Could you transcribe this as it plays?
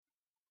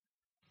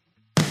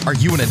Are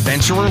you an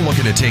adventurer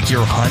looking to take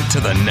your hunt to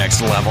the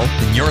next level?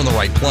 Then you're in the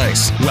right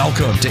place.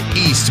 Welcome to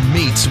East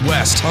Meets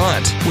West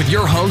Hunt with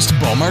your host,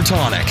 Bo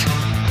Martonic.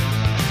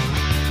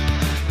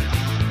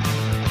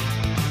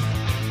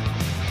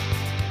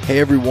 Hey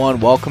everyone,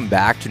 welcome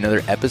back to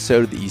another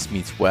episode of the East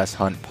Meets West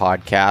Hunt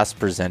podcast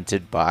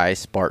presented by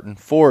Spartan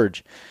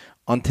Forge.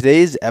 On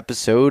today's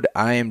episode,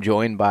 I am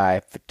joined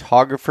by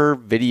photographer,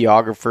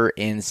 videographer,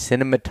 and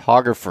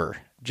cinematographer,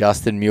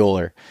 Justin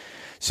Mueller.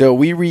 So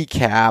we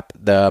recap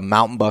the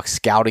Mountain Buck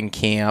Scouting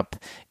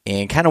Camp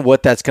and kind of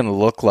what that's going to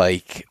look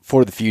like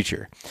for the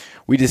future.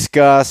 We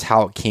discuss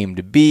how it came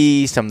to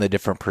be, some of the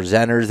different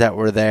presenters that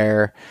were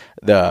there,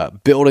 the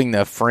building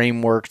the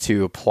framework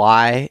to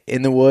apply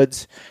in the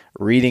woods,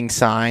 reading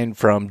sign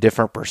from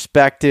different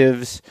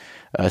perspectives,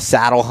 a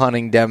saddle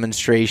hunting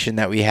demonstration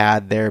that we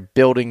had there,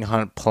 building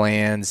hunt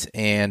plans,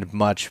 and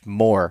much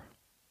more.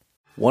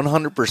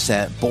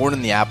 100% born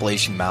in the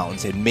Appalachian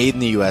Mountains and made in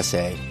the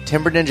USA,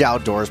 Timber Ninja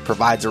Outdoors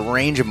provides a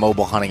range of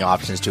mobile hunting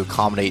options to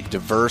accommodate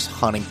diverse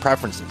hunting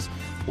preferences.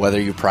 Whether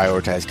you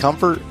prioritize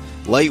comfort,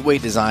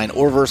 lightweight design,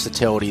 or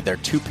versatility, their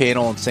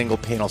 2-panel and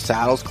single-panel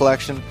saddles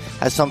collection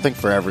has something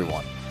for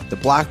everyone. The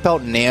Black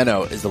Belt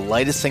Nano is the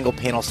lightest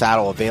single-panel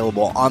saddle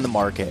available on the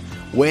market,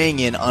 weighing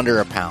in under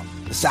a pound.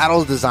 The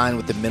saddle is designed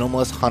with the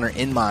minimalist hunter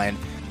in mind,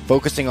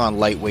 focusing on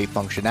lightweight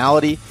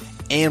functionality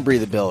and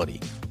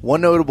breathability.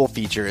 One notable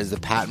feature is the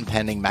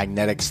patent-pending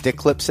magnetic stick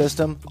clip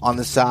system on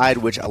the side,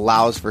 which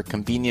allows for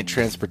convenient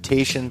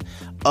transportation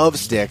of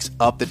sticks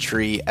up the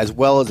tree, as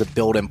well as a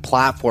built-in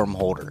platform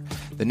holder.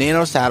 The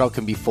Nano saddle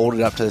can be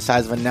folded up to the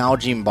size of a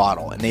Nalgene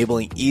bottle,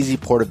 enabling easy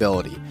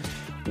portability.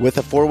 With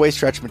a 4-way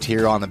stretch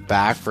material on the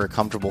back for a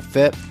comfortable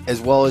fit,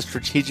 as well as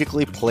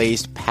strategically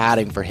placed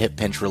padding for hip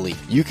pinch relief.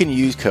 You can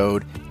use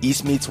code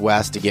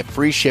EastMeetsWest to get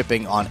free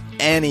shipping on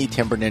any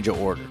Timber Ninja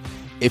order.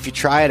 If you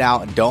try it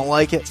out and don't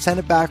like it, send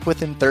it back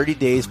within 30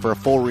 days for a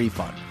full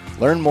refund.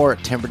 Learn more at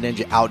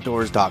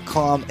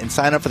timberninjaoutdoors.com and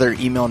sign up for their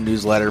email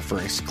newsletter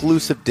for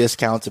exclusive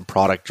discounts and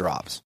product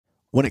drops.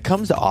 When it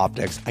comes to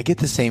optics, I get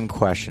the same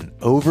question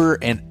over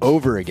and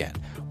over again.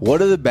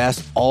 What are the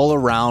best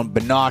all-around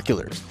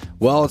binoculars?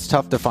 Well, it's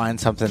tough to find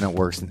something that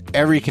works in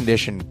every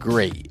condition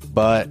great,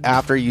 but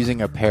after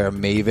using a pair of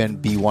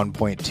Maven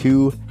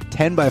B1.2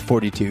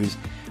 10x42s,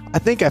 I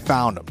think I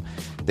found them.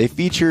 They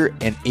feature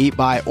an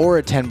 8x or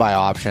a 10x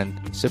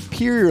option,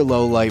 superior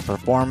low light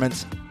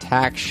performance,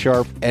 tack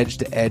sharp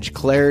edge-to-edge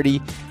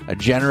clarity, a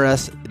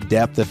generous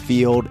depth of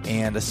field,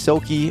 and a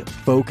silky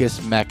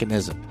focus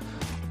mechanism.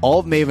 All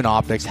of Maven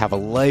optics have a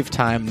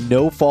lifetime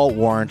no-fault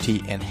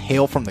warranty and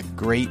hail from the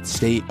great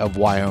state of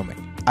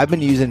Wyoming. I've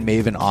been using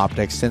Maven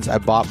optics since I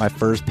bought my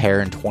first pair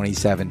in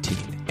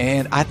 2017,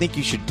 and I think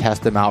you should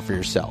test them out for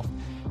yourself.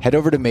 Head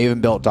over to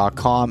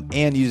mavenbuilt.com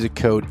and use the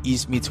code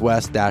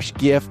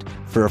EastMeetsWest-gift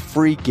for a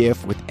free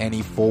gift with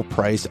any full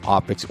price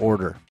optics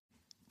order.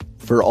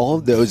 For all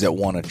of those that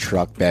want a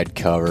truck bed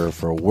cover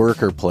for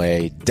work or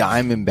play,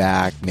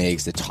 Diamondback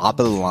makes the top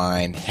of the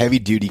line heavy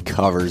duty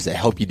covers that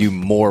help you do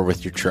more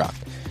with your truck.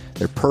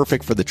 They're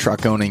perfect for the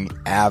truck owning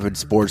avid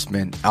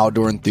sportsmen,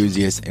 outdoor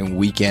enthusiasts, and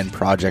weekend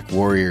project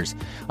warriors.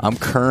 I'm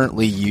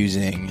currently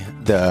using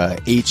the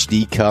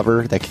HD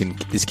cover that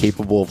is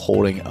capable of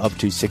holding up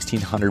to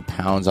 1,600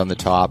 pounds on the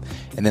top.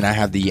 And then I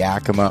have the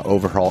Yakima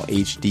Overhaul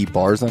HD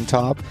bars on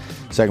top,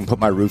 so I can put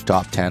my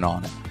rooftop tent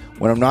on it.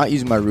 When I'm not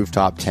using my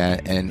rooftop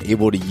tent and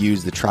able to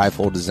use the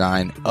trifold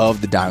design of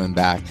the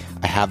Diamondback,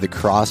 I have the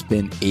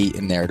Crossbin 8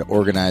 in there to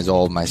organize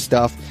all of my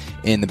stuff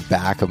in the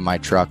back of my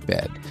truck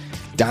bed.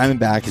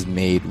 Diamondback is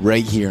made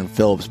right here in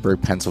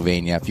Phillipsburg,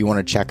 Pennsylvania. If you want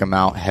to check them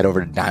out, head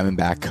over to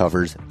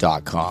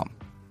diamondbackcovers.com.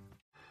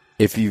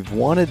 If you've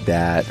wanted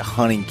that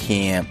hunting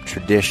camp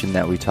tradition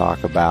that we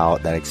talk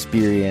about, that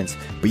experience,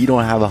 but you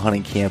don't have a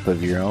hunting camp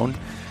of your own,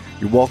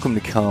 you're welcome to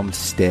come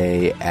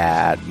stay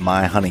at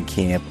my hunting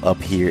camp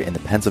up here in the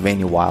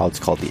Pennsylvania wilds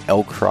called the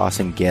Elk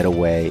Crossing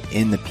Getaway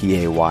in the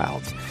PA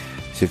wilds.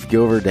 So if you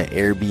go over to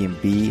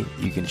Airbnb,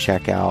 you can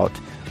check out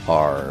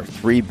our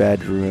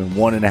 3-bedroom,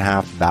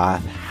 1.5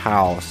 bath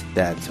house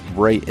that's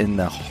right in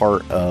the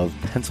heart of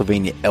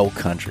Pennsylvania elk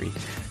country.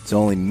 It's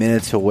only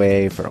minutes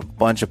away from a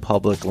bunch of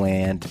public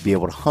land to be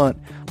able to hunt,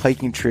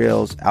 hiking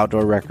trails,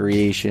 outdoor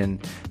recreation,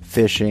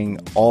 fishing,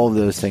 all of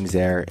those things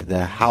there.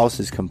 The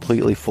house is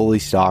completely fully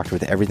stocked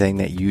with everything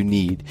that you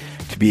need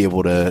to be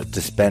able to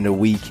spend a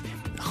week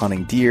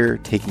hunting deer,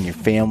 taking your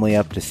family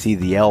up to see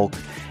the elk,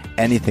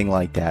 anything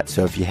like that.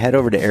 So if you head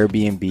over to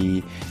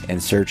Airbnb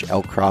and search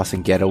Elk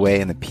Crossing Getaway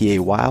in the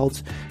PA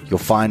Wilds, you'll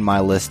find my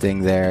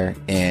listing there,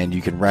 and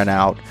you can rent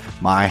out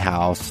my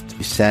house.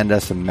 You send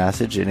us a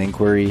message, an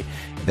inquiry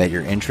that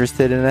you're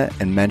interested in it,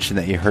 and mention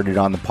that you heard it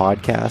on the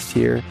podcast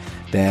here,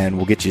 then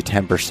we'll get you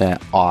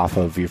 10% off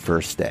of your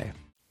first stay.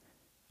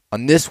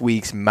 On this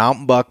week's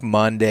Mountain Buck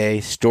Monday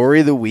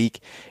Story of the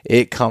Week,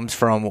 it comes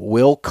from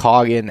Will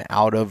Coggin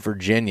out of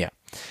Virginia.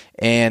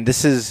 And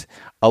this is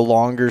a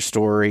longer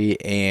story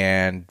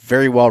and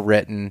very well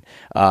written.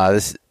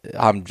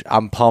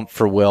 I'm pumped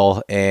for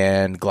Will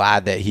and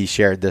glad that he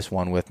shared this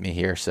one with me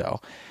here. So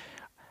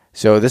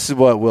this is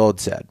what Will had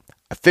said.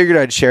 I figured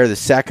I'd share the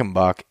second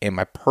buck and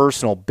my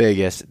personal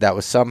biggest that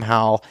was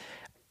somehow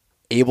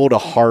able to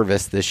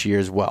harvest this year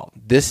as well.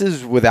 This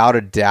is without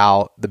a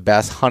doubt the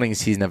best hunting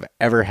season I've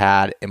ever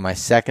had in my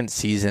second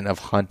season of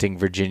hunting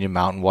Virginia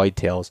mountain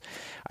whitetails.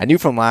 I knew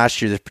from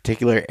last year this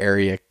particular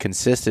area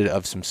consisted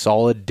of some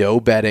solid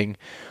doe bedding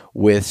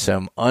with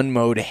some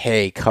unmowed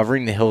hay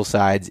covering the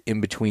hillsides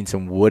in between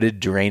some wooded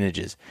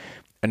drainages.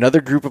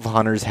 Another group of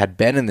hunters had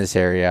been in this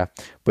area,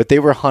 but they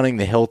were hunting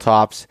the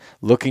hilltops,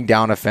 looking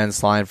down a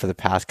fence line for the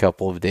past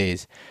couple of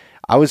days.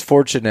 I was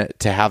fortunate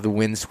to have the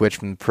wind switch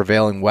from the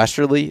prevailing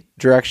westerly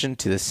direction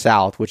to the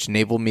south, which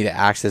enabled me to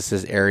access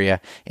this area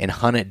and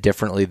hunt it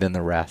differently than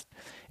the rest.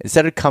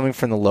 Instead of coming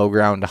from the low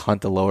ground to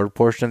hunt the lower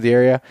portion of the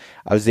area,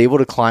 I was able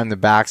to climb the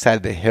backside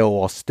of the hill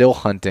while still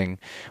hunting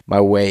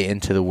my way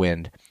into the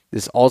wind.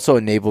 This also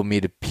enabled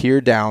me to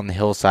peer down the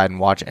hillside and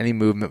watch any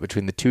movement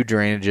between the two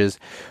drainages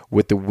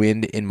with the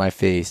wind in my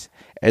face.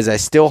 As I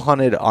still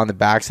hunted on the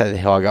backside of the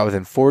hill, I got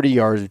within 40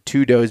 yards of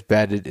two does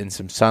bedded in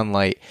some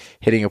sunlight,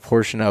 hitting a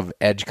portion of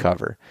edge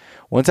cover.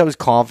 Once I was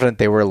confident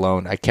they were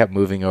alone, I kept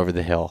moving over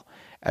the hill.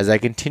 As I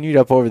continued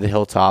up over the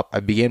hilltop,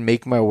 I began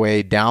making my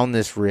way down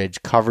this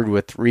ridge covered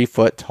with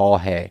 3-foot tall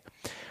hay.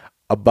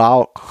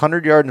 About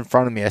 100 yards in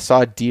front of me, I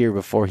saw a deer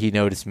before he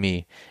noticed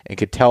me and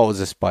could tell it was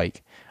a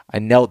spike. I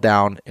knelt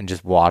down and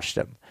just watched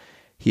him.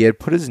 He had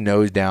put his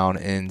nose down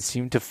and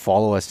seemed to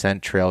follow a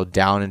scent trail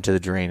down into the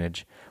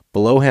drainage.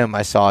 Below him,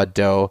 I saw a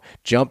doe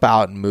jump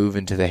out and move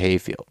into the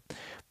hayfield,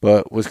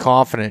 but was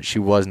confident she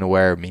wasn't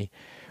aware of me.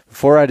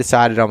 Before I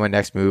decided on my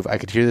next move, I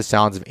could hear the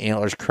sounds of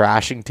antlers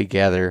crashing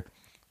together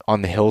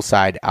on the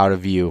hillside out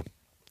of view.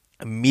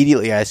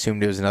 Immediately, I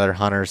assumed it was another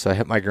hunter, so I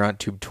hit my grunt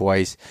tube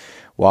twice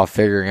while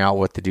figuring out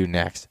what to do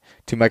next.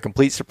 To my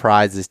complete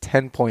surprise, this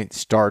 10-point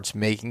starts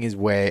making his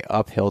way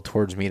uphill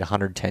towards me at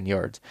 110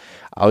 yards.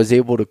 I was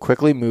able to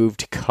quickly move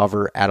to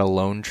cover at a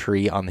lone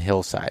tree on the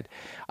hillside.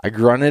 I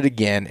grunted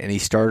again, and he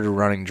started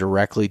running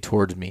directly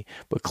towards me,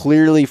 but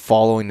clearly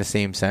following the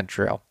same scent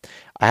trail.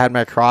 I had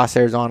my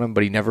crosshairs on him,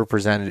 but he never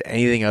presented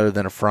anything other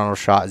than a frontal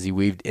shot as he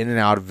weaved in and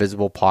out of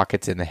visible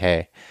pockets in the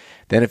hay.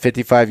 Then at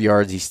 55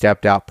 yards, he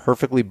stepped out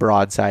perfectly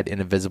broadside in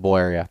a visible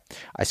area.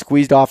 I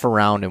squeezed off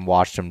around and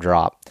watched him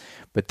drop,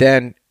 but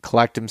then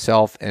collect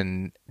himself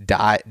and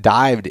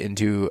dived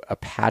into a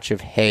patch of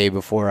hay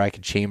before I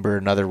could chamber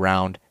another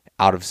round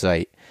out of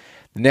sight.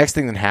 The next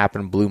thing that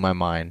happened blew my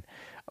mind.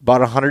 About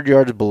 100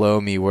 yards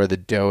below me where the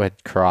doe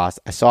had crossed,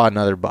 I saw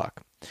another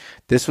buck.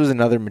 This was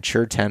another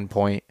mature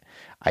 10-point.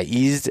 I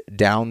eased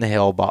down the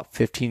hill about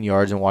 15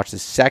 yards and watched the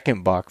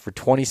second buck for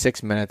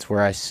 26 minutes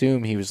where I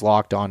assumed he was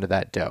locked onto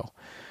that doe.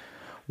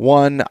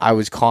 One, I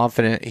was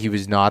confident he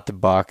was not the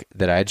buck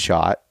that I had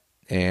shot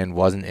and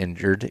wasn't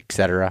injured,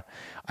 etc.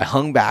 I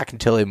hung back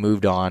until they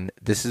moved on.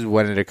 This is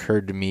when it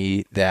occurred to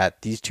me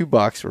that these two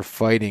bucks were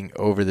fighting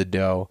over the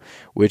doe,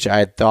 which I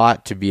had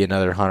thought to be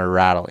another hunter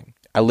rattling.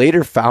 I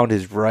later found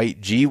his right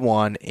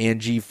G1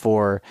 and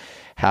G4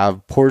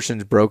 have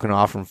portions broken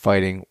off from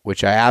fighting,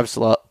 which I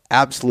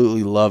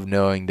absolutely love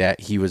knowing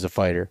that he was a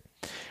fighter.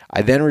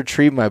 I then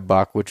retrieved my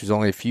buck, which was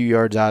only a few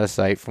yards out of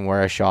sight from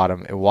where I shot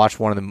him, and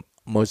watched one of the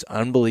most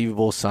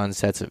unbelievable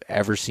sunsets I've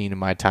ever seen in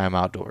my time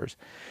outdoors.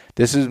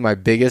 This was my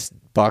biggest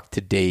buck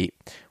to date,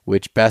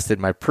 which bested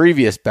my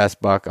previous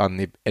best buck on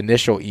the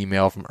initial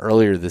email from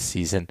earlier this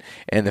season,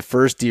 and the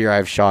first deer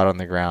I've shot on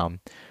the ground.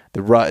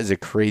 The rut is a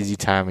crazy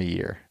time of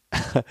year.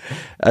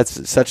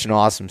 That's such an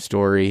awesome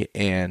story,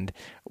 and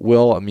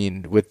Will, I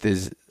mean, with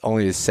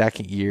only his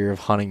second year of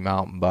hunting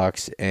mountain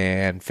bucks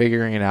and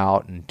figuring it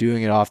out and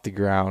doing it off the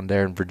ground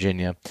there in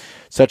Virginia,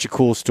 such a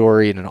cool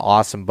story and an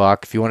awesome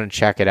buck. If you want to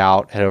check it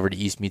out, head over to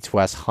East Meets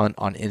West Hunt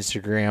on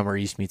Instagram or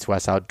East Meets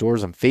West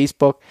Outdoors on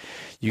Facebook.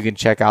 You can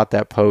check out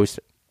that post.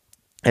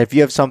 And if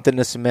you have something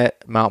to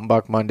submit, Mountain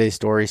Buck Monday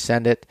story,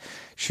 send it.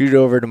 Shoot it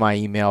over to my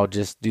email.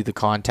 Just do the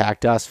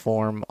contact us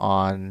form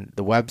on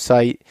the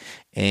website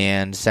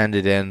and send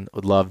it in.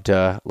 Would love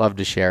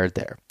to share it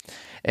there.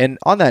 And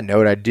on that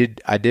note, I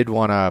did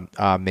want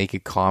to make a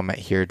comment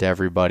here to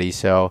everybody.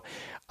 So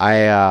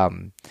I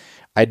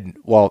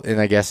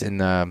guess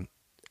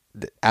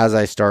as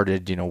I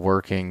started,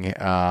 working,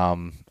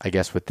 I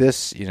guess with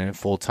this,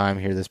 full time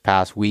here this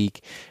past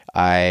week,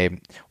 I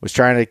was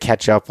trying to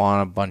catch up on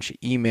a bunch of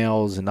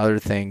emails and other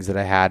things that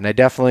I had, and I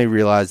definitely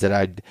realized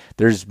that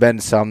there's been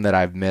some that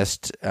I've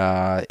missed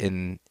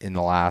in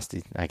the last,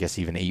 I guess,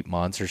 even 8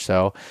 months or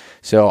so.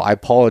 So I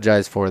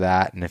apologize for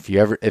that. And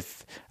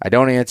if I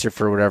don't answer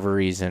for whatever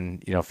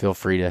reason, feel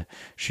free to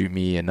shoot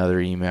me another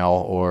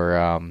email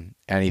or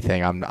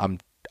anything.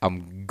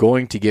 I'm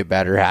going to get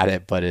better at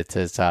it, but it's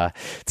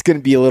going to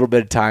be a little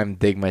bit of time to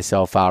dig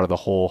myself out of the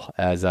hole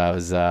as I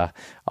was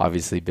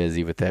obviously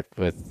busy with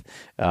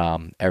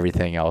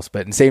everything else.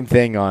 But the same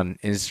thing on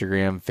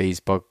Instagram,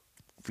 Facebook,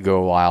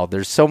 Go Wild.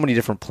 There's so many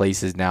different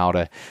places now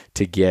to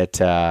get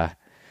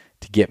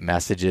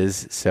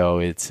messages. So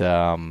it's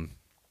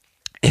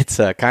it's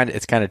kind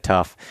of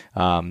tough.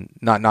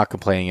 Not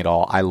complaining at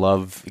all. I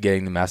love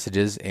getting the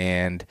messages,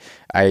 and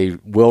I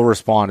will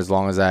respond as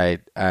long as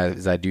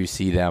I do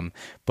see them.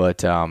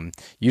 But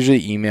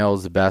usually email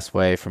is the best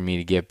way for me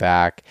to get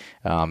back.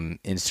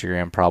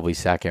 Instagram probably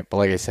second. But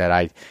like I said,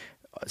 I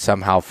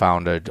somehow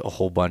found a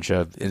whole bunch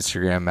of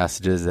Instagram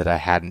messages that I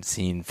hadn't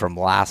seen from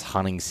last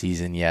hunting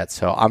season yet.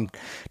 So I'm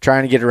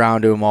trying to get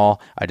around to them all.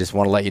 I just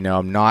want to let you know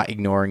I'm not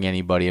ignoring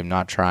anybody. I'm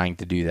not trying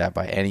to do that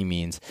by any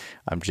means.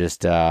 I'm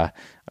just a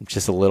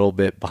little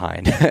bit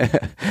behind.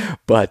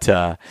 But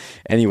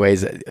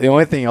anyways, the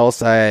only thing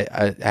else I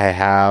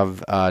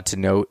have to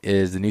note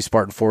is the new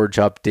Spartan Forge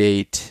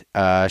update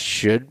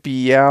should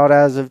be out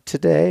as of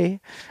today.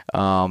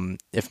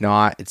 If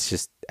not, it's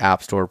just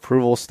App Store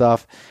approval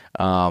stuff.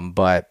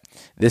 But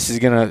it's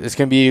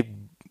gonna be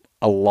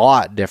a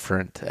lot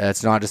different.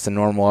 It's not just a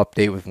normal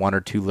update with one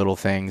or two little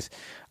things.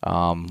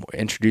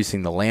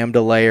 Introducing the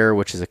Lambda layer,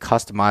 which is a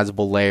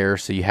customizable layer.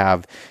 So you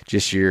have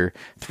just your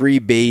 3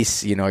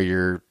 base,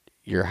 your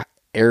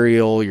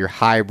aerial, your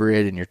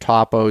hybrid, and your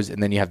topos,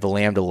 and then you have the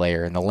Lambda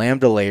layer. And the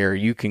Lambda layer,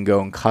 you can go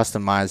and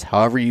customize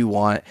however you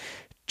want.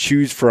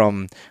 Choose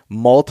from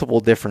multiple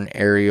different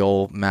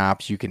aerial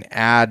maps. You can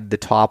add the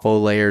topo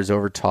layers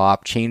over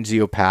top, change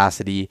the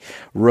opacity,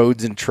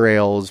 roads and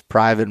trails,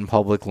 private and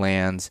public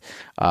lands.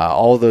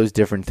 All those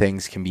different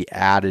things can be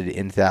added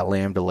into that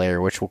Lambda layer,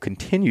 which will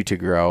continue to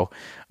grow.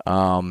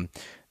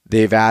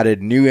 They've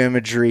added new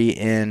imagery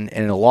in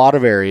a lot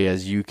of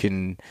areas. You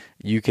can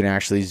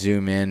actually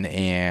zoom in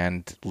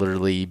and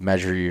literally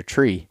measure your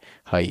tree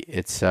height.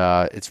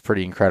 It's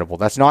pretty incredible.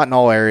 That's not in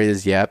all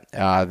areas yet.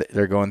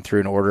 They're going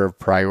through an order of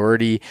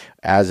priority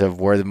as of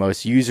where the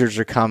most users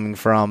are coming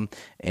from,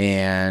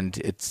 and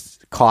it's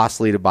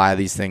costly to buy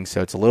these things,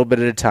 so it's a little bit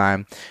at a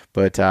time,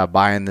 but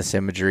buying this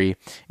imagery,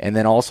 and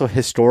then also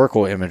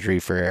historical imagery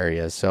for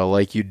areas. So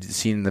like you'd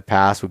seen in the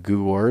past with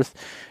Google Earth,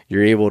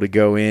 you're able to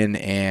go in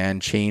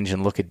and change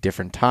and look at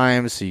different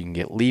times, so you can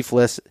get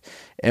leafless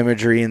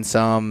imagery in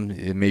some,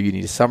 maybe you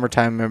need a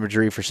summertime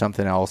imagery for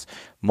something else,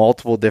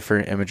 multiple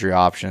different imagery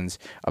options,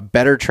 a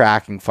better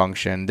tracking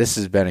function. This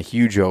has been a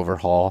huge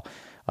overhaul.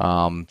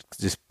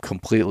 Just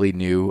completely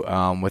new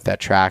with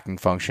that tracking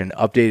function,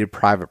 updated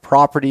private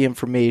property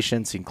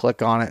information, so you can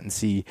click on it and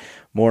see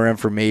more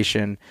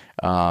information.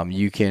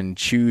 You can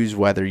choose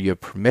whether you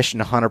have permission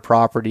to hunt a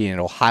property, and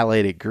it'll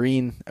highlight it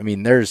green. I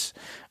mean, there's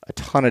a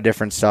ton of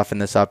different stuff in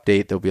this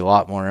update. There'll be a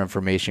lot more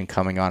information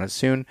coming on it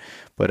soon,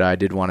 but I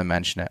did want to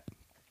mention it.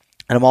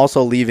 And I'm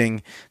also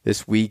leaving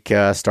this week,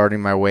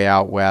 starting my way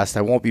out west.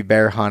 I won't be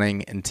bear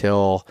hunting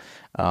until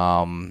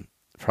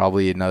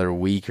probably another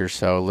week or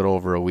so, a little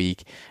over a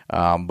week.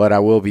 But I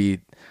will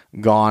be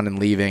gone and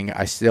leaving.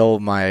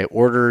 My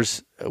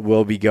orders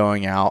will be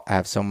going out. I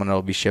have someone that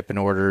will be shipping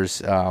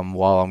orders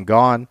while I'm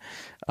gone.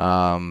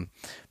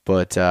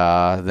 But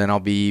then I'll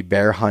be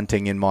bear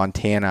hunting in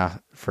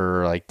Montana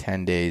for like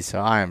 10 days. So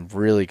I am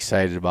really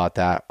excited about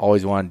that.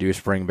 Always wanted to do a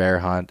spring bear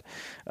hunt.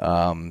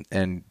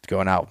 And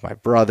going out with my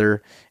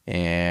brother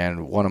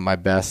and one of my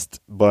best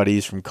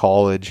buddies from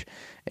college.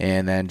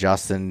 And then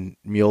Justin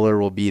Mueller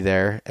will be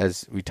there,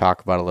 as we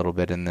talk about a little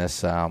bit in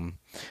this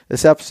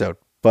episode.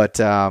 But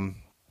I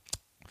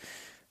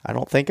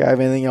don't think I have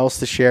anything else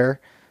to share.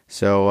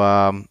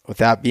 So with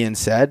that being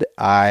said,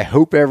 I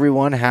hope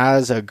everyone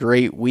has a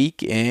great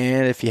week.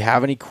 And if you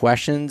have any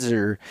questions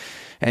or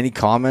any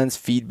comments,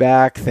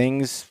 feedback,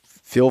 things,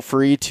 feel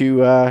free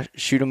to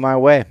shoot them my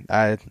way.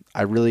 I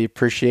really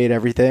appreciate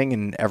everything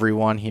and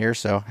everyone here.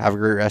 So have a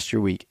great rest of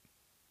your week.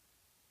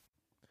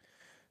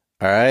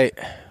 All right.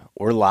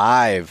 We're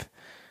live.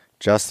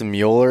 Justin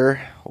Mueller,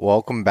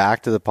 welcome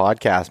back to the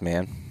podcast,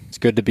 man. It's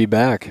good to be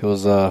back. It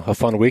was a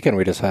fun weekend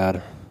we just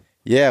had.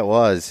 Yeah, it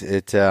was.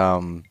 It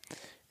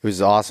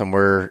was awesome.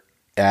 We're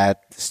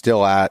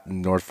still at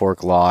North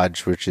Fork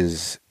Lodge, which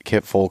is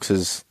Kip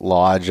Folks'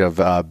 lodge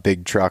of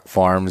Big Truck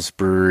Farms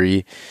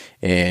Brewery,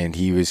 and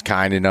he was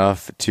kind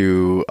enough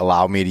to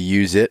allow me to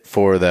use it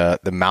for the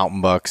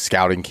Mountain Buck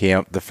Scouting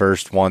Camp, the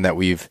first one that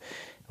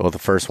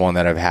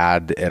I've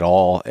had at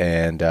all,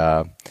 and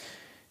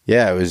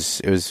yeah, it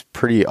was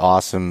pretty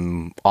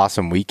awesome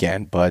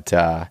weekend. But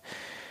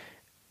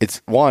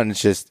it's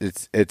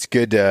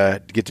good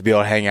to get to be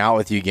able to hang out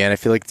with you again. I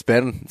feel like it's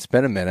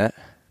been a minute.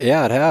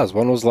 Yeah, it has.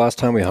 When was the last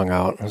time we hung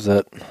out? Was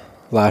it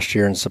last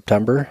year in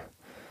September?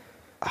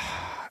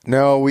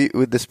 No,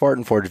 with the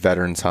Spartan Forge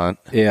Veterans Hunt.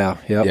 Yeah,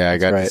 I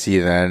got to see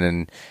you then,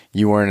 and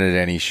you weren't at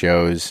any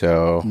shows,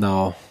 so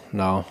no.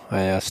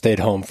 I stayed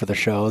home for the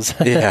shows.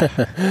 Yeah,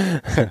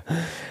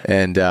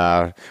 and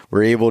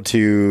we're able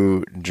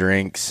to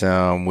drink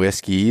some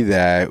whiskey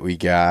that we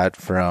got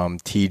from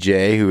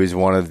TJ, who is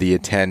one of the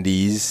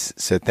attendees.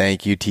 So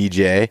thank you,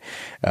 TJ,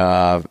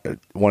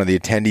 one of the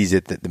attendees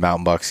at the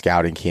Mountain Buck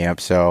Scouting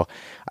Camp. So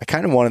I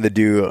kind of wanted to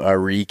do a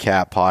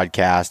recap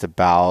podcast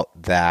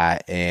about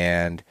that.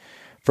 And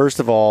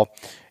first of all,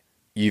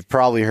 you've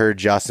probably heard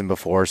Justin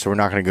before, so we're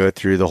not going to go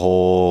through the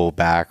whole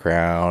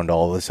background,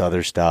 all this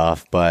other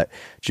stuff. But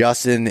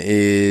Justin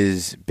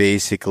is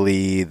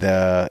basically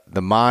the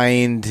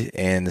mind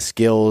and the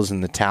skills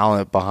and the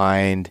talent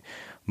behind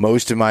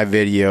most of my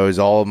videos,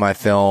 all of my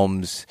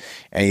films,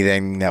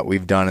 anything that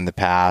we've done in the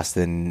past,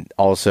 and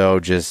also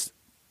just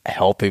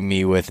helping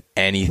me with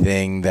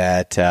anything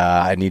that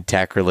I need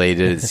tech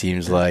related. It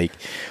seems like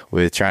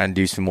with trying to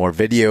do some more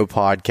video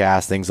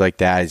podcasts, things like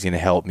that, he's going to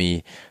help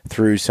me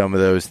through some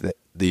of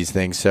these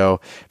things. So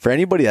for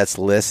anybody that's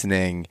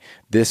listening,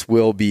 this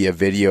will be a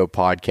video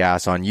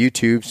podcast on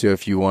YouTube. So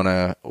if you want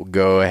to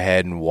go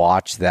ahead and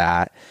watch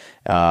that,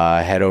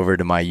 head over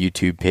to my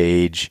YouTube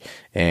page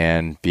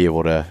and be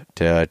able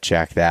to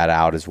check that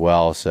out as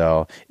well.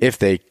 So if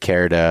they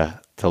care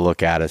to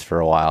look at us for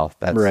a while,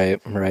 that's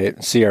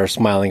right. See our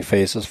smiling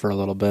faces for a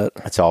little bit.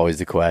 That's always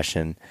the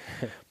question.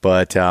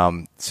 But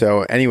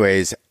so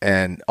anyways,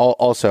 and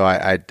also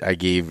I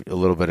gave a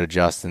little bit of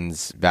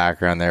Justin's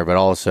background there, but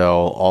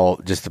also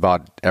just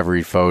about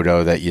every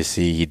photo that you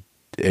see,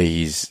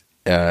 he's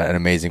an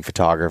amazing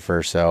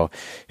photographer. So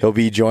he'll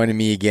be joining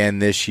me again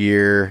this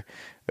year.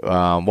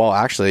 Well,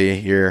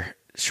 actually here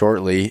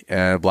shortly,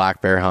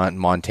 black bear hunt in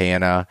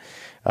Montana.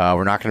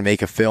 We're not going to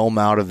make a film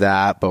out of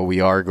that, but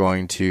we are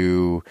going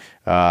to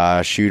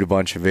shoot a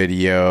bunch of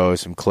videos,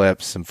 some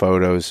clips, some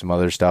photos, some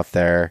other stuff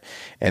there.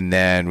 And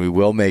then we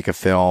will make a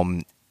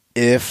film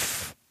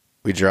if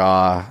we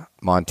draw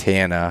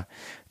Montana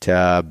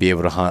to be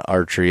able to hunt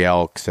archery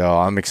elk. So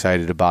I'm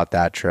excited about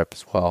that trip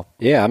as well.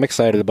 Yeah, I'm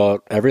excited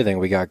about everything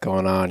we got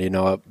going on. You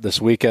know, this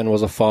weekend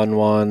was a fun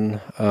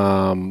one.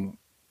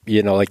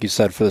 You know, like you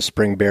said, for the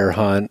spring bear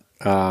hunt.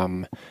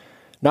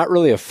 Not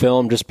really a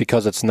film just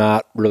because it's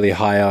not really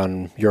high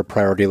on your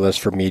priority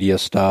list for media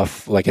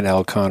stuff like an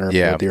elk hunt or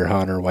bull deer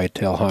hunt or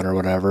whitetail hunt or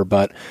whatever,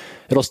 but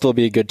it'll still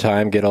be a good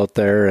time. Get out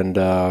there and,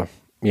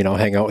 you know,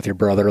 hang out with your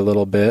brother a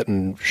little bit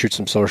and shoot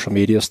some social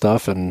media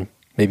stuff and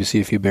maybe see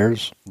a few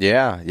bears.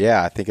 Yeah,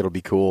 I think it'll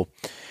be cool.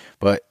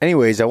 But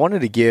anyways, I wanted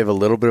to give a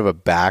little bit of a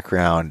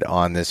background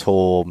on this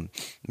whole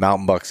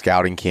mountain buck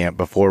scouting camp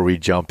before we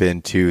jump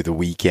into the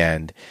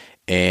weekend.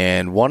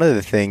 And one of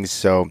the things,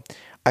 so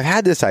I've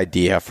had this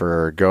idea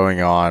for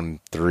going on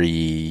 3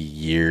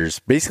 years,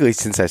 basically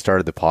since I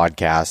started the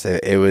podcast.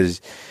 It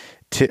was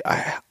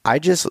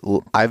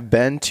I've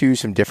been to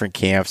some different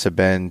camps. I've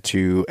been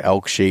to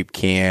Elk Shape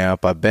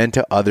Camp. I've been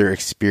to other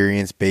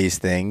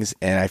experience-based things,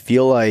 and I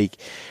feel like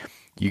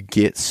you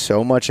get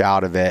so much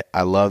out of it.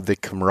 I love the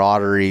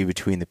camaraderie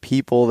between the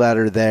people that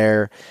are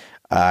there.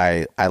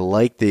 I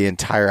like the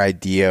entire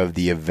idea of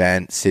the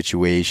event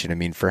situation. I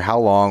mean, for how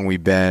long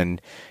we've been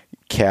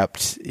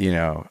kept, you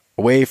know,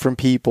 away from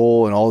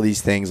people and all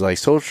these things, like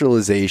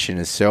socialization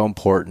is so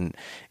important,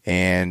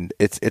 and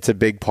it's a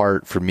big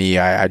part for me.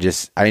 I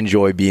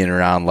enjoy being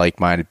around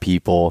like-minded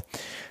people,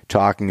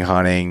 talking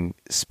hunting,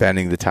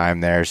 spending the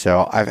time there.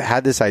 So I've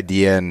had this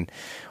idea and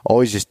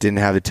always just didn't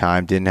have the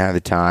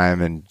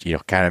time and, you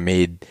know, kind of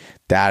made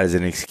that as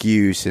an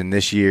excuse. And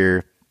this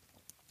year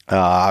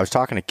I was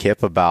talking to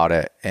Kip about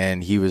it,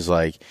 and he was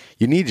like,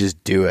 you need to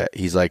just do it.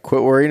 He's like,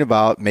 quit worrying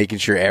about making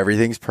sure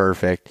everything's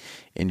perfect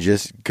and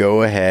just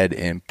go ahead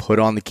and put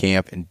on the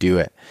camp and do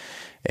it.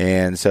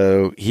 And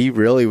so he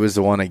really was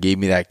the one that gave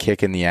me that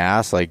kick in the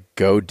ass, like,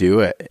 go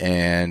do it.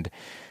 And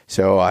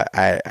so I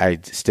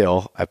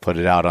put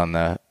it out on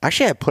the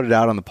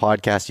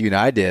podcast you and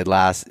I did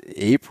last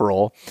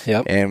April.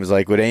 Yep. And was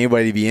like, would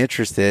anybody be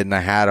interested? And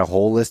I had a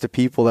whole list of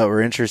people that were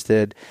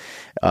interested.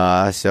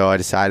 So I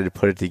decided to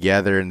put it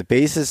together, and the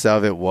basis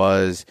of it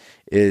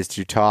is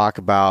to talk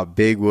about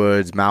big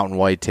woods, mountain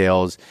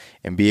whitetails,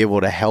 and be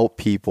able to help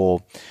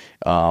people.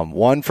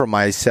 One, for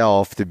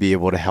myself, to be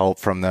able to help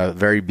from the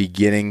very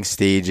beginning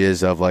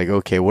stages of, like,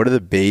 okay, what are the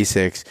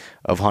basics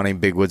of hunting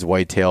big woods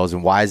whitetails,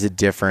 and why is it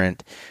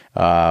different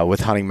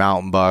with hunting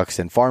mountain bucks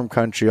and farm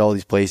country, all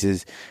these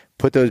places.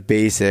 Put those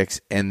basics,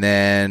 and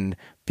then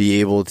be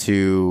able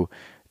to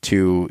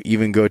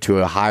even go to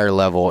a higher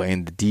level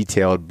and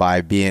detailed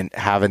by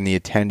having the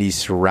attendees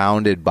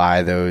surrounded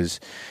by the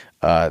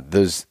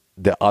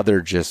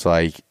other just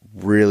like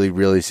really,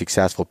 really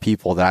successful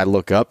people that I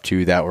look up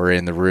to that were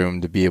in the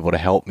room to be able to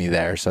help me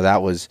there. So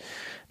that was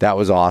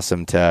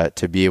awesome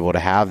to be able to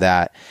have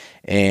that.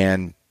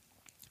 And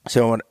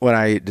so when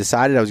I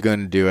decided I was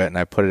going to do it and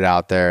I put it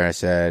out there, I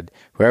said,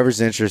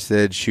 whoever's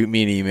interested, shoot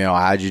me an email,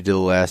 I'll add you to the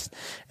list,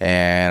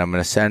 and I'm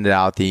going to send it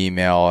out the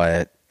email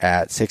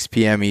at 6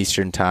 p.m.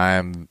 Eastern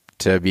time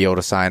to be able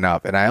to sign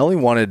up. And I only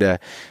wanted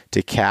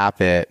to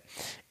cap it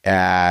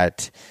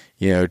at,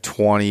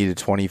 20 to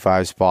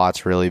 25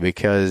 spots, really,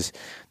 because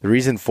the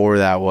reason for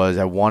that was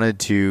I wanted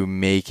to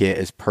make it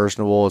as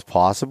personable as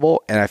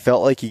possible. And I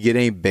felt like you get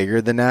any bigger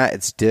than that,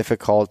 it's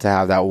difficult to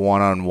have that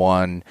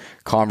one-on-one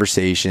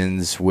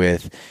conversations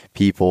with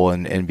people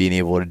and being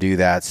able to do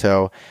that.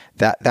 So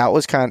that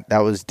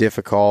was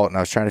difficult, and I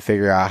was trying to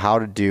figure out how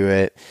to do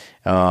it.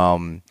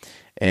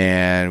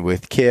 And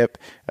with Kip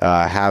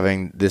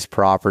having this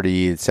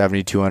property,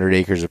 7,200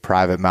 acres of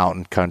private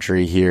mountain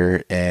country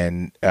here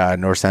in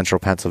north central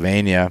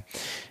Pennsylvania,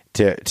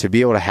 to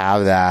be able to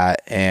have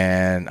that,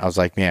 and I was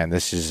like, man,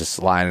 this is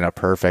just lining up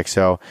perfect.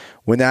 So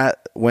when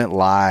that went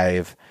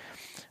live,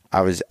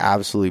 I was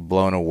absolutely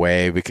blown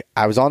away because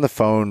I was on the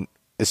phone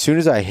as soon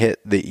as I hit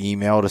the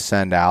email to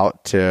send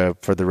out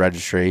for the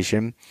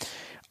registration.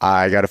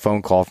 I got a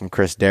phone call from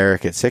Chris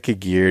Derrick at Sitka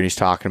Gear, and he's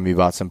talking to me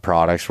about some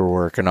products we're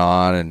working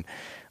on, and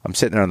I'm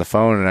sitting there on the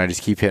phone, and I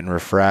just keep hitting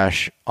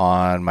refresh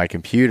on my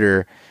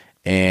computer,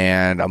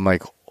 and I'm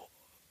like,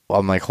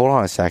 hold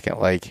on a second,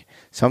 like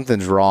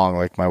something's wrong.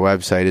 Like my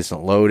website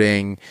isn't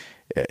loading.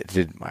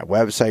 Did my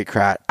website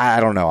crash? I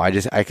don't know. I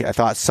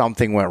thought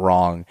something went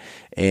wrong,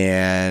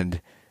 and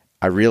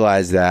I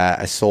realized that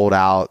I sold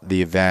out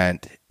the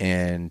event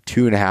in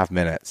 2.5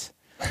 minutes.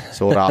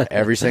 Sold out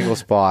every single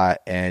spot,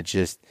 and it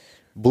just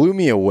blew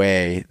me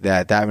away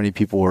that many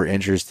people were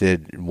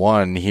interested in,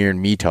 one,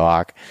 hearing me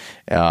talk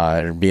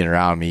and being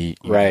around me.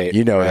 Right.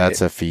 Right.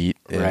 That's a feat.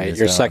 Right.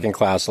 Your second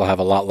class will have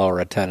a lot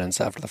lower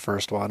attendance after the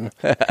first one.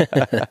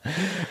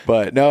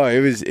 But no,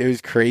 it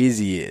was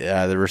crazy,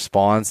 the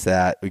response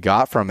that we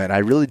got from it. I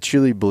really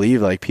truly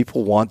believe like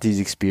people want these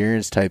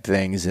experience type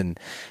things, and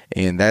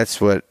that's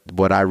what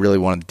I really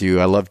want to do.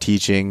 I love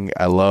teaching.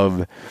 I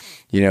love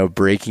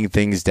breaking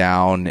things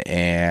down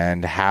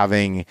and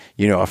having,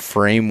 a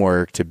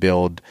framework to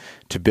build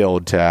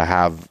to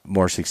have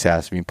more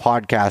success. I mean,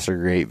 podcasts are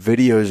great,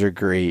 videos are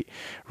great,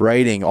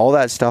 writing, all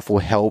that stuff will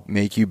help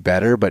make you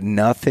better, but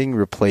nothing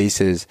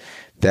replaces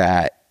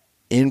that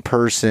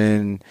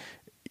in-person,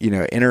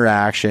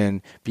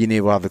 interaction, being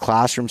able to have the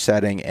classroom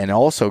setting, and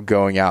also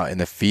going out in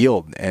the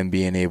field and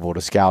being able to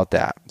scout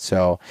that.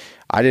 So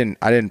I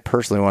didn't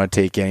personally want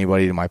to take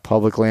anybody to my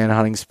public land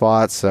hunting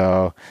spots,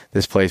 so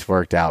this place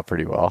worked out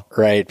pretty well.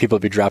 Right. People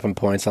would be dropping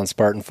points on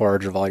Spartan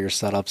Forge of all your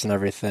setups and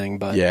everything.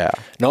 But yeah.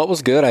 No, it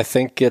was good. I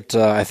think it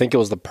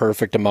was the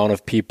perfect amount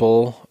of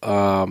people.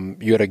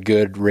 You had a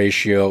good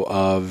ratio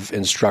of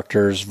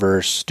instructors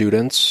versus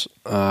students.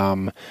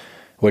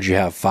 What'd you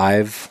have,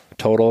 5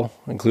 total,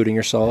 including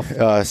yourself?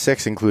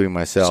 6, including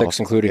myself. 6,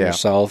 including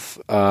yourself.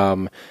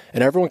 And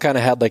everyone kind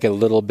of had like a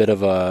little bit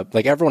of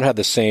everyone had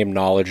the same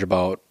knowledge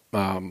about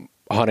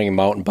hunting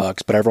mountain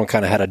bucks, but everyone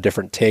kind of had a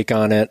different take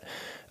on it,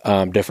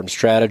 different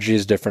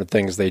strategies, different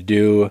things they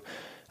do.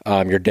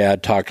 Your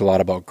dad talked a lot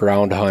about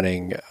ground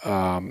hunting.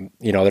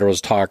 There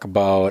was talk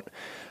about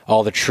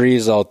all the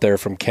trees out there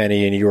from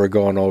Kenny, and you were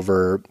going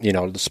over,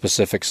 the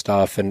specific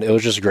stuff. And it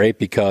was just great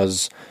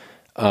because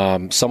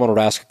someone would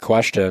ask a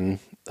question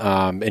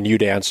and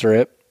you'd answer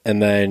it, and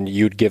then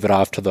you'd give it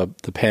off to the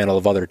panel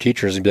of other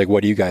teachers and be like,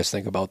 what do you guys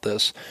think about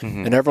this?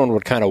 Mm-hmm. And everyone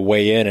would kind of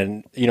weigh in,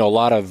 and, a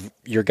lot of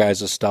your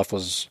guys' stuff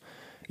was,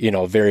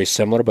 very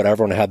similar, but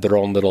everyone had their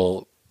own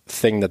little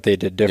thing that they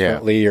did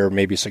differently, or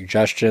maybe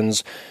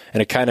suggestions.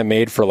 And it kind of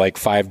made for like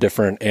 5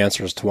 different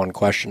answers to one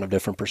question of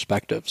different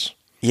perspectives.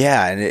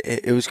 Yeah. And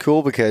it was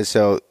cool because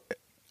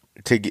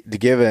to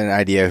give an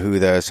idea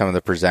who some of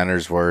the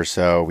presenters were,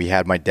 so we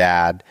had my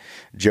dad,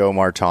 Joe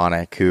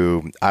Martonic,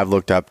 who I've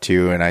looked up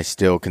to and I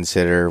still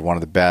consider one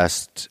of the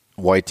best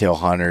whitetail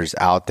hunters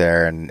out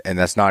there, and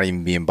that's not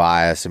even being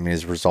biased. I mean,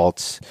 his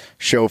results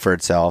show for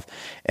itself.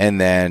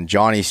 And then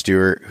Johnny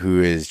Stewart,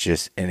 who is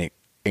just an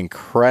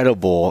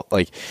incredible,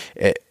 I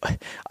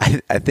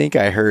think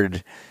I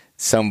heard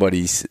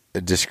somebody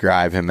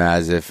describe him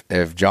as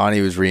if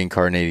Johnny was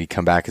reincarnated, he'd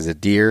come back as a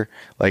deer,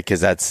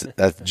 because that's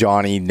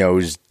Johnny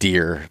knows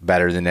deer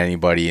better than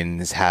anybody and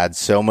has had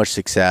so much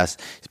success.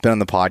 He's been on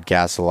the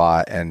podcast a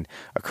lot and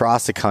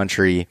across the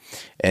country,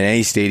 and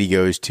any state he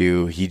goes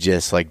to, he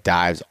just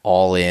dives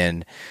all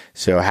in.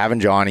 So having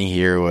Johnny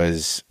here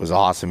was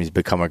awesome. He's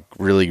become a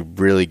really,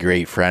 really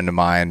great friend of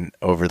mine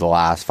over the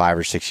last 5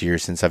 or 6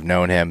 years since I've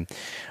known him.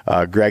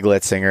 Greg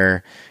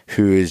Litzinger,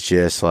 who is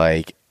just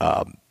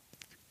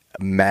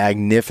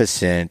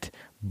magnificent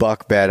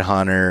buck bed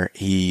hunter.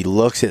 He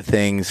looks at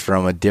things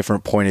from a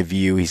different point of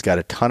view. He's got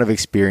a ton of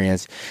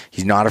experience.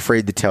 He's not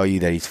afraid to tell you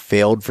that he's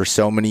failed for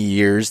so many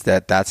years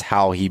that's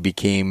how he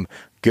became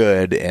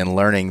good, and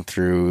learning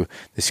through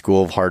the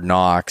School of Hard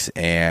Knocks.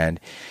 And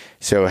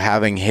so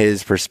having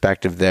his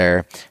perspective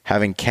there,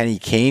 having Kenny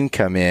Kane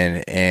come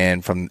in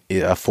and from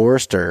a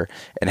forester,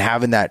 and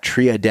having that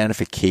tree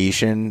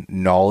identification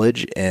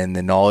knowledge and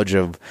the knowledge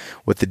of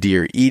what the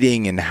deer are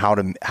eating and how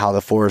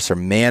the forests are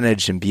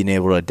managed, and being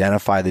able to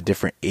identify the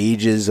different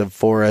ages of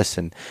forests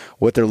and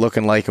what they're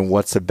looking like and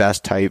what's the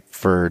best type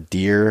for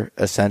deer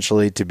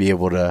essentially to be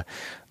able to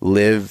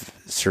live,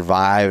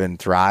 survive, and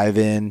thrive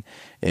in.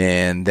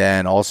 And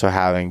then also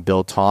having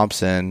Bill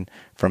Thompson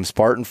from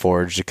Spartan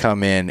Forge to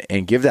come in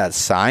and give that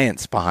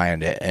science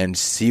behind it and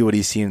see what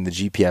he's seen in the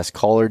GPS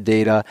collar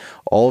data,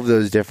 all of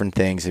those different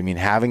things. I mean,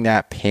 having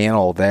that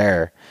panel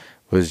there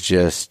was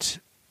just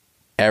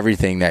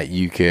everything that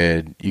you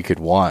could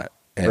want,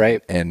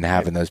 right? And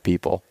having those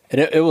people.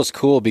 And it was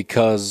cool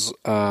because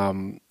there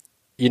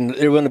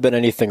wouldn't have been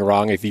anything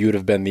wrong if you would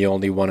have been the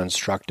only one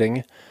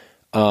instructing.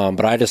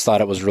 But I just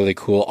thought it was really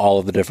cool, all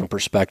of the different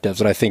perspectives.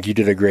 And I think you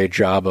did a great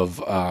job of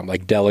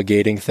like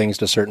delegating things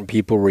to certain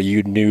people where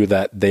you knew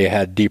that they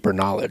had deeper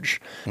knowledge.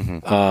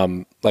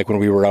 Like when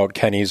we were out,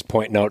 Kenny's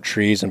pointing out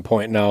trees and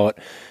pointing out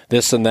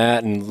this and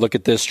that, and look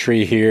at this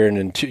tree here.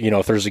 And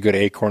if there's a good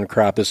acorn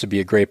crop, this would be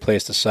a great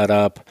place to set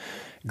up.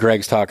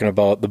 Greg's talking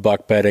about the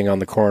buck bedding on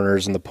the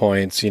corners and the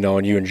points,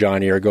 and you and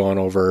Johnny are going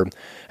over.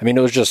 I mean,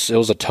 it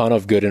was a ton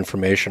of good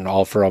information,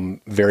 all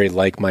from very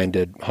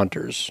like-minded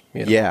hunters.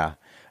 Yeah.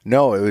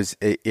 No, it was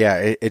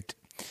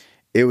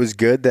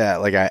good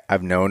that like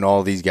I've known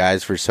all these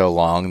guys for so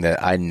long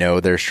that I know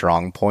their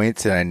strong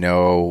points and I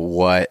know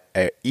what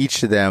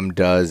each of them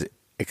does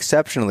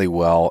exceptionally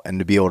well, and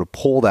to be able to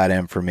pull that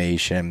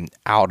information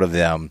out of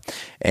them.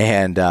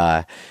 And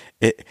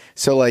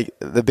so like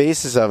the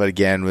basis of it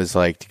again was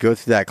like to go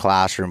through that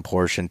classroom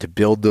portion, to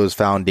build those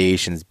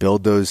foundations,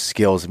 build those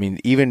skills. I mean,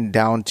 even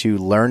down to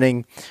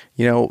learning,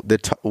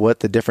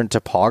 what the different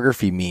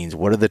topography means.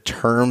 What are the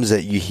terms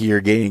that you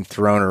hear getting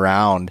thrown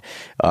around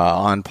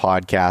on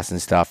podcasts and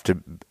stuff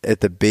at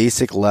the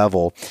basic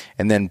level,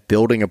 and then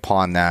building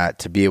upon that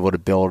to be able to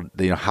build,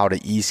 how to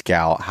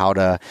e-scout, how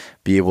to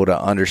be able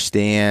to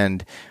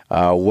understand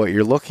what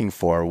you're looking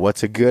for,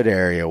 what's a good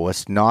area,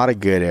 what's not a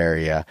good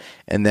area.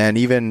 And then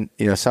even,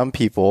 some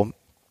people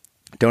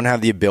don't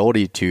have the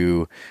ability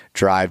to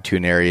drive to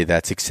an area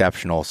that's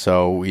exceptional.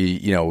 So we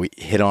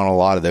hit on a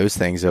lot of those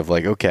things of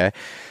like, okay,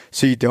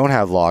 so you don't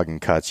have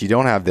logging cuts, you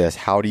don't have this,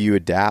 how do you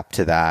adapt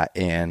to that?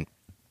 And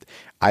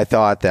I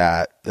thought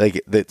that the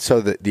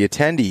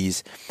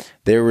attendees,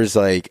 there was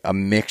a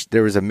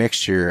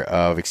mixture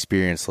of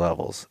experience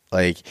levels.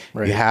 Like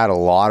right. You had a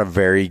lot of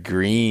very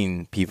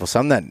green people,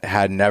 some that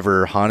had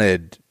never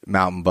hunted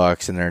mountain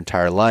bucks in their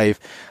entire life,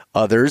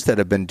 others that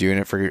have been doing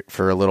it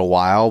for a little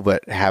while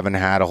but haven't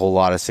had a whole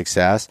lot of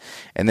success.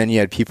 And then you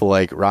had people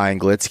like Ryan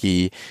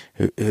Glitsky,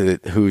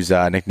 whose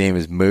nickname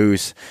is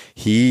Moose.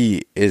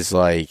 He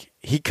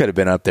could have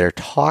been up there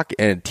talking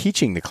and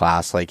teaching the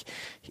class, like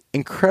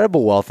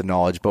incredible wealth of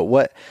knowledge. But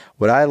what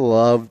I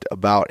loved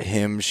about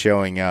him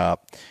showing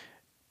up,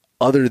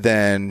 other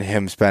than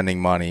him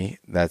spending money,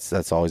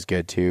 that's always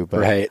good too. But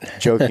right.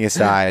 Joking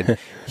aside,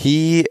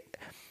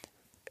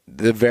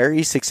 the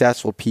very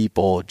successful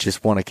people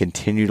just want to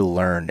continue to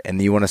learn,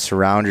 and you want to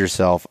surround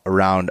yourself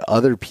around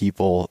other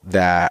people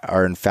that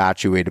are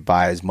infatuated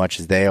by as much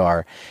as they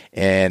are.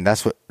 And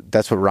that's what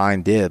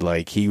Ryan did.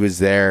 Like he was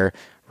there.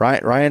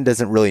 Ryan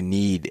doesn't really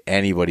need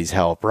anybody's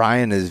help.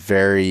 Ryan is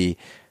very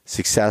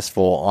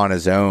successful on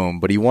his own,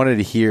 but he wanted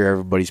to hear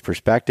everybody's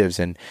perspectives.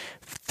 And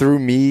through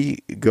me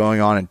going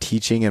on and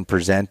teaching and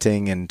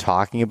presenting and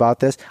talking about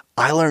this,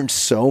 I learned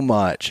so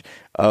much.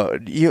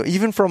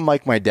 Even from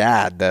like my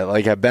dad, that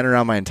like I've been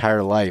around my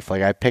entire life.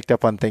 Like I picked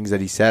up on things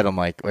that he said. I'm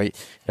like, wait,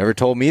 never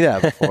told me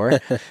that before.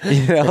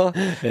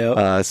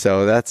 Yep.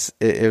 So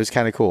it was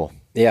kind of cool.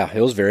 Yeah,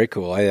 it was very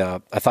cool.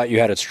 I thought you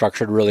had it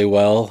structured really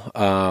well.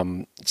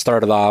 It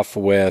started off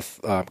with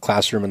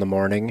classroom in the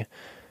morning.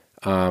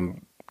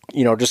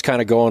 Just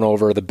kind of going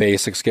over the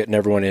basics, getting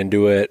everyone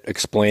into it,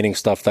 explaining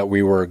stuff that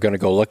we were going to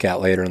go look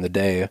at later in the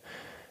day.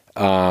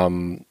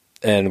 And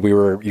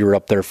you were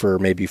up there for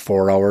maybe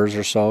 4 hours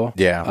or so.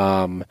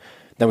 Yeah.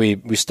 Then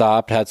we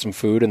stopped, had some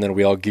food, and then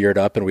we all geared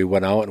up and we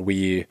went out and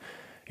we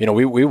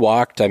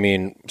walked,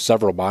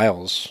 several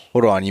miles.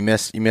 Hold on. You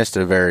missed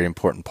a very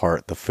important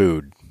part, the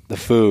food. The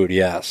food,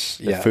 yes.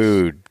 The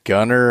food.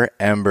 Gunnar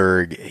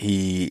Emberg,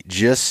 he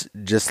just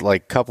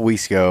like a couple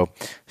weeks ago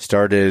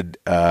started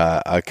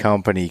a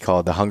company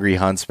called The Hungry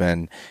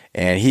Huntsman,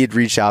 and he had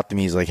reached out to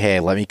me. He's like, hey,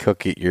 let me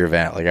cook at your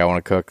event. Like, I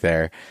want to cook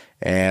there.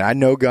 And I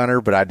know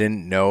Gunnar, but I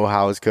didn't know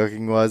how his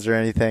cooking was or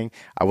anything.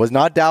 I was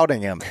not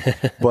doubting him,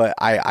 but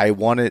I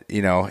wanted,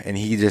 and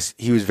he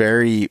was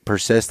very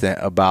persistent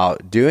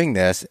about doing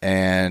this.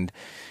 And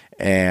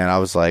I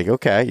was like,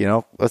 okay,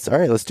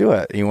 let's do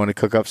it. You want to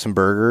cook up some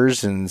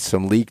burgers and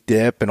some leek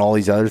dip and all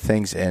these other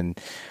things.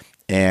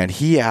 And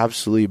he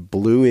absolutely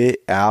blew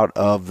it out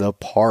of the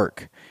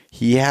park.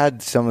 He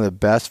had some of the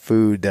best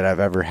food that I've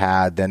ever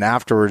had. Then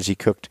afterwards, he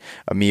cooked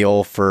a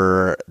meal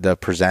for the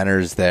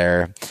presenters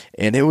there.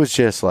 And it was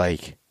I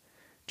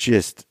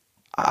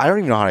don't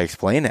even know how to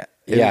explain it.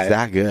 It was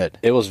that good.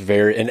 It was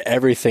and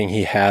everything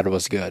he had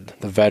was good.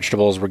 The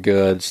vegetables were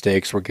good.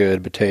 Steaks were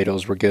good.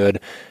 Potatoes were good.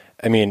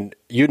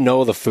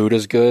 The food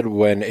is good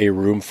when a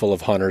room full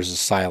of hunters is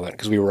silent,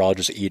 because we were all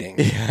just eating.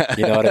 Yeah.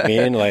 You know what I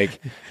mean? Like,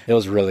 it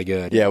was really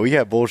good. Yeah, we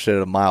got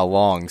bullshit a mile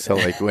long. So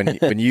like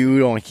when you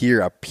don't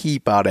hear a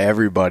peep out of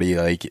everybody,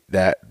 like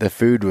that, the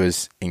food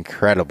was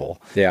incredible.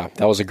 Yeah,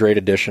 that was a great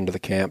addition to the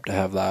camp to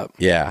have that.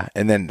 Yeah,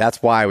 and then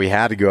that's why we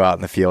had to go out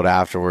in the field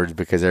afterwards,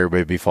 because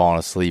everybody would be falling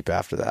asleep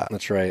after that.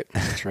 That's right.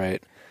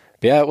 But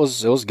yeah, it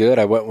was good.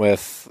 I went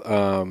with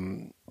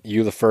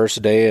you the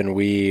first day, and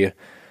we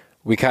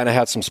kind of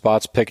had some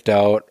spots picked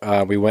out.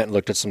 We went and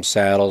looked at some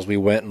saddles. We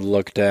went and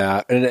looked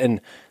at,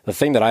 and the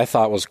thing that I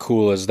thought was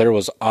cool is there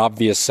was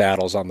obvious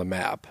saddles on the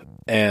map.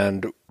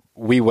 And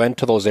we went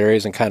to those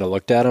areas and kind of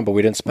looked at them, but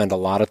we didn't spend a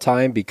lot of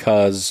time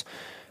because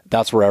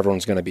that's where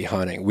everyone's going to be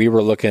hunting. We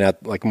were looking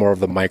at like more of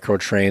the micro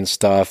train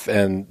stuff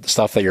and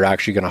stuff that you're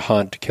actually going to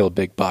hunt to kill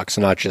big bucks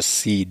and not just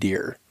see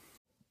deer.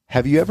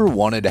 Have you ever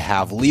wanted to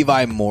have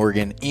Levi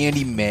Morgan,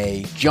 Andy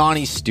May,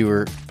 Johnny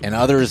Stewart, and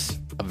others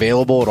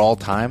available at all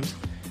times?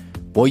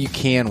 Well, you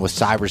can with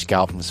Cyber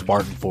Scout from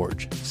Spartan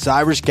Forge.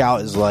 Cyber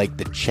Scout is like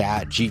the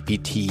Chat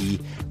GPT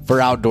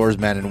for outdoors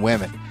men and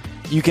women.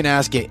 You can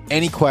ask it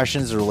any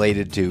questions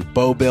related to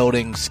bow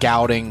building,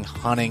 scouting,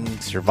 hunting,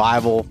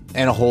 survival,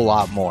 and a whole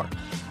lot more.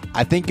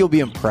 I think you'll be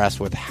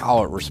impressed with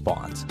how it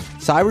responds.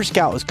 Cyber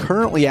Scout is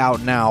currently out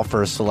now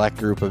for a select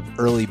group of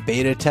early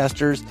beta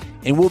testers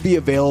and will be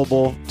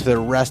available to the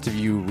rest of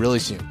you really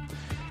soon.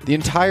 The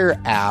entire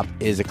app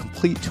is a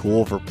complete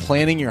tool for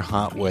planning your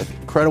hunt with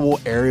incredible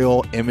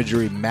aerial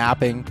imagery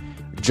mapping,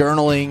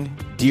 journaling,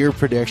 deer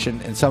prediction,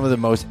 and some of the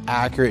most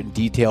accurate and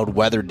detailed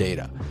weather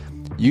data.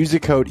 Use the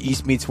code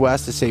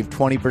EastMeetsWest to save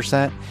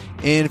 20%,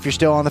 and if you're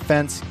still on the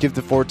fence, give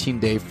the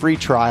 14-day free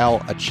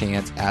trial a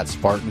chance at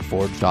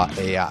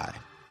SpartanForge.ai.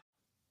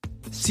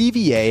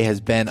 CVA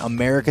has been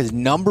America's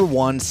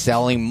 #1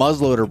 selling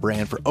muzzleloader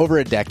brand for over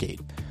a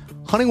decade.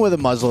 Hunting with a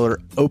muzzleloader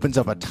opens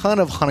up a ton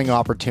of hunting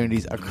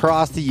opportunities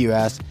across the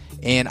U.S.,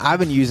 and I've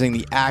been using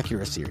the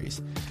Accura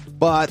series.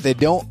 But they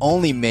don't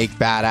only make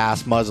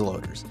badass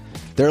muzzleloaders.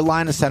 Their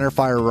line of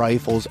centerfire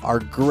rifles are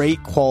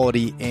great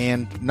quality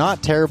and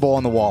not terrible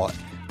on the wallet.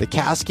 The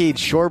Cascade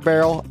Short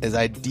Barrel is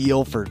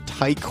ideal for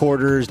tight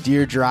quarters,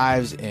 deer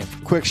drives, and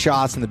quick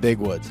shots in the big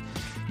woods.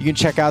 You can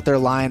check out their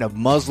line of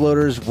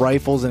muzzleloaders,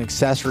 rifles, and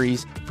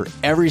accessories for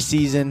every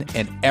season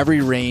and every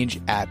range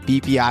at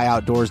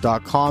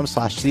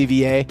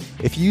bpioutdoors.com/CVA.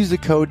 If you use the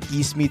code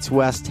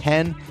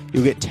EastMeetsWest10,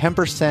 you'll get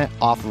 10%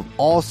 off of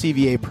all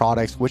CVA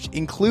products, which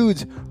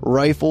includes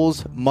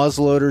rifles,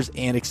 muzzleloaders,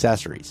 and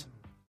accessories.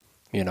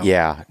 You know?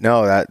 Yeah,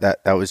 no,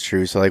 that was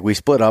true. So like we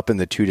split up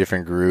into two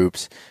different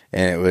groups,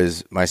 and it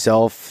was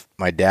myself,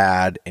 my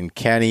dad, and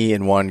Kenny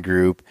in one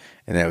group,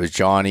 and then it was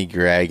Johnny,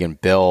 Greg,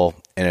 and Bill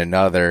in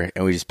another,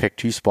 and we just picked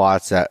two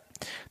spots that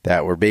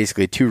were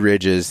basically two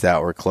ridges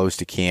that were close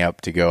to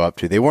camp to go up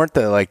to. They weren't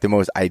the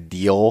most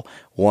ideal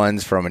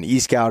ones from an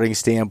e-scouting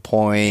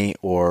standpoint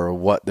or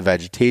what the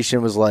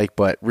vegetation was like,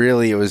 but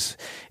really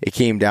it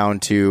came down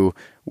to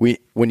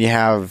when you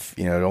have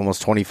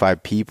almost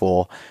 25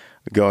 people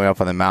going up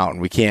on the mountain,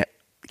 we can't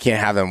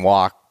have them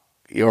walk.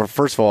 Or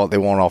first of all, they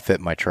won't all fit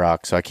in my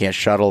truck, so I can't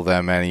shuttle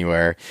them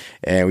anywhere,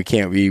 and we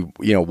can't be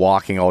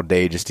walking all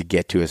day just to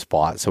get to a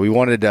spot. So we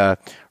wanted to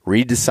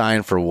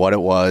redesign for what it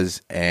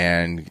was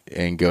and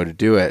go to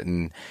do it,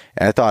 and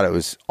I thought it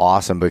was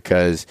awesome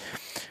because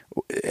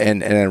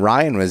and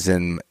Ryan was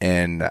in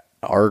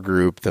our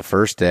group the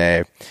first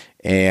day,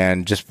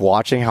 and just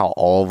watching how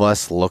all of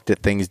us looked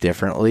at things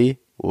differently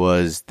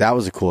was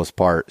the coolest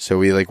part. So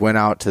we went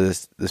out to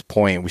this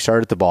point. We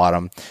started at the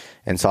bottom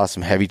and saw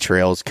some heavy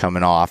trails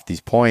coming off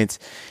these points,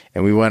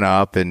 and we went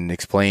up and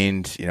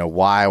explained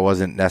why I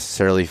wasn't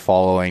necessarily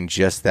following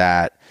just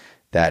that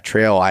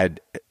trail. I had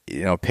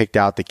picked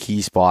out the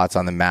key spots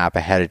on the map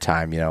ahead of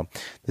time, the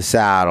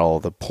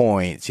saddle, the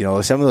points,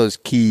 some of those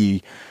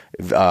key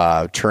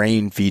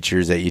terrain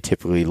features that you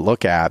typically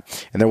look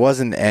at, and there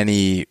wasn't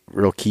any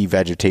real key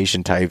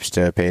vegetation types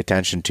to pay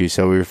attention to.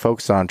 So we were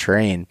focused on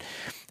terrain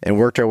and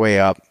worked our way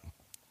up,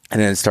 and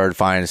then started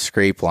finding a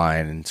scrape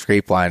line, and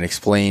scrape line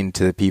explained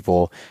to the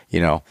people,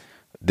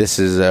 this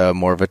is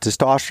more of a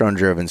testosterone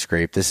driven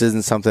scrape. This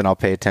isn't something I'll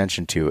pay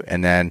attention to.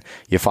 And then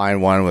you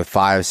find one with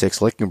 5,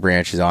 6 licking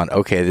branches on.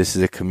 Okay, this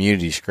is a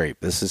community scrape.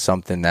 This is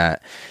something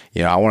that,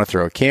 I want to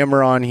throw a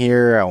camera on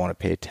here. I want to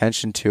pay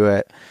attention to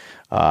it.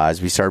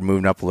 As we started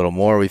moving up a little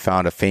more, we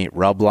found a faint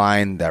rub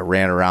line that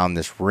ran around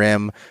this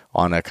rim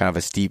on a kind of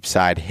a steep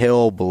side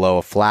hill below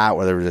a flat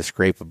where there was a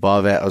scrape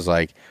above it. I was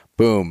like,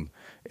 boom.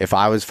 If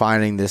I was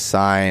finding this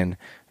sign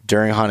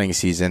during hunting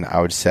season,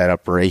 I would set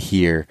up right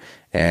here.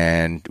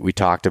 And we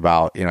talked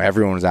about,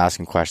 everyone was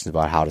asking questions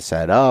about how to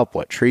set up,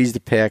 what trees to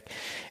pick.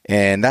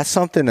 And that's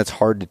something that's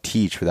hard to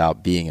teach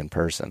without being in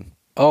person.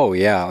 Oh,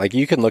 yeah.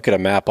 You can look at a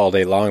map all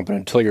day long, but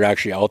until you're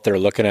actually out there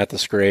looking at the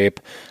scrape,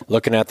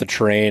 looking at the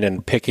terrain,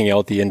 and picking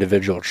out the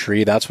individual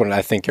tree, that's when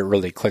I think it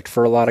really clicked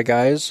for a lot of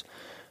guys.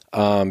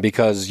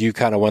 Because you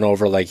kind of went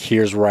over,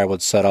 here's where I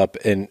would set up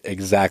and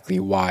exactly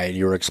why.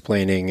 You were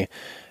explaining,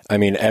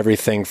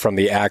 everything from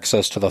the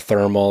access to the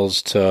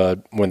thermals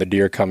to when the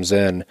deer comes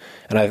in.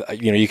 And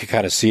you could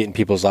kind of see it in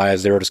people's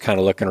eyes. They were just kind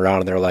of looking around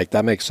and they were like,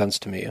 that makes sense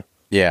to me.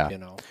 Yeah.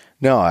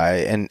 No,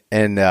 and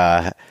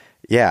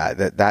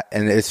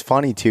it's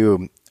funny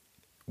too,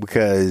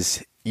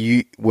 because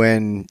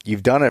when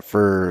you've done it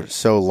for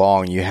so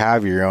long, you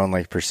have your own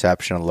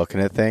perception of looking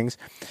at things.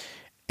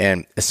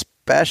 And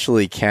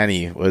especially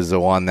Kenny was the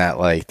one that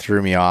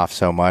threw me off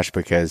so much,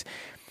 because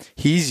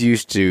he's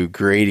used to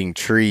grading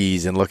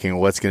trees and looking at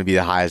what's going to be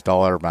the highest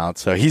dollar amount.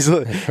 So he's,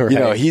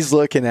 he's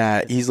looking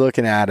at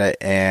it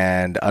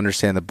and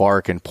understand the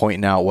bark and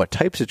pointing out what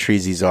types of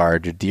trees these are.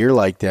 Do deer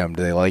like them?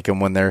 Do they like them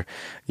when they're,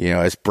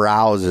 as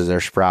browse as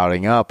they're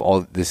sprouting up?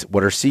 All this,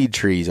 what are seed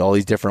trees? All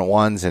these different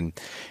ones, and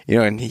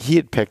and he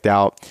had picked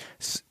out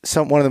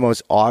one of the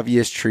most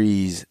obvious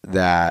trees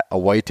that a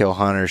whitetail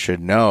hunter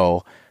should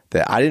know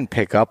that I didn't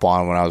pick up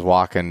on when I was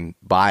walking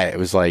by it. It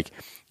was like,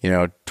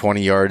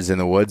 20 yards in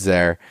the woods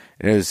there.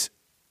 And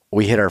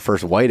we hit our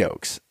first white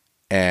oaks,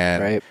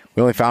 and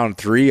we only found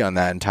 3 on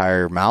that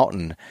entire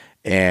mountain.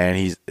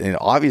 And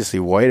obviously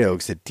white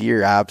oaks, the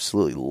deer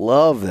absolutely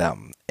love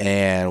them,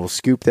 and we'll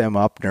scoop them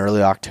up in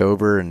early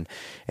October. And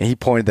he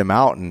pointed them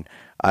out, and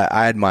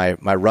I had my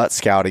rut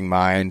scouting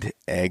mind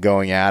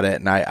going at it,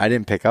 and I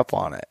didn't pick up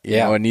on it. You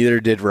know, and neither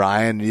did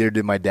Ryan, neither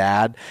did my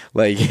dad.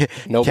 Like,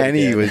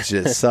 Kenny was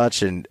just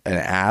such an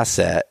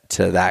asset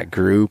to that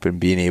group and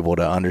being able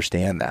to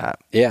understand that.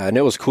 Yeah, and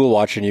it was cool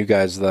watching you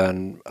guys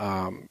then,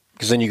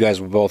 because then you guys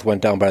both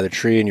went down by the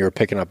tree and you were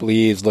picking up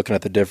leaves, looking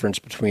at the difference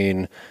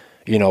between,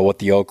 what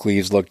the oak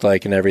leaves looked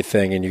like and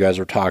everything, and you guys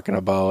were talking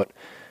about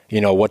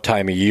what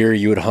time of year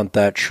you would hunt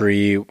that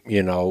tree,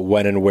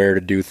 when and where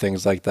to do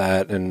things like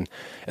that. And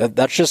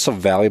that's just some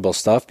valuable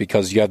stuff,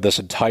 because you have this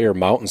entire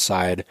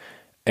mountainside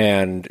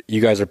and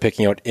you guys are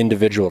picking out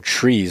individual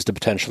trees to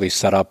potentially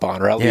set up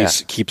on, or at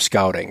least keep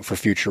scouting for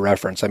future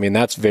reference. I mean,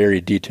 that's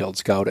very detailed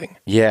scouting.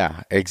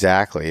 Yeah,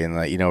 exactly.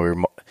 And,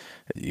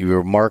 you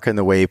were marking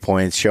the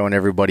waypoints, showing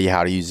everybody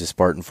how to use the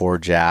Spartan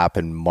Forge app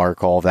and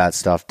mark all that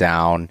stuff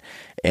down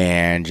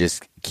and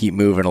just keep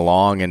moving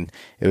along. And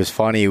it was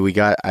funny.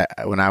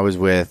 When I was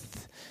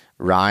with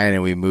Ryan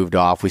and we moved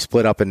off, we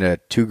split up into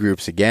 2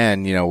 groups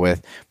again,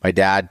 with my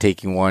dad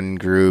taking one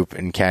group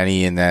and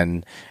Kenny, and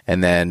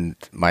then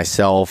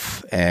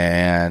myself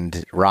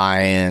and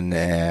Ryan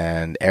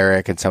and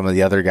Eric and some of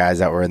the other guys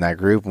that were in that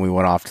group. And we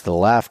went off to the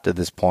left at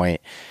this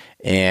point.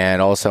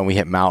 And all of a sudden we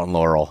hit Mountain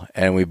Laurel,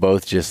 and we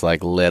both just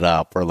lit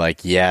up. We're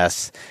like,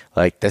 yes,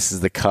 this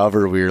is the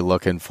cover we were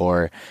looking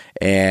for.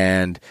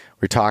 And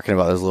we're talking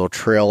about this little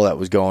trail that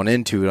was going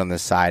into it on the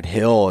side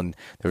hill, and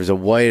there was a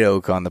white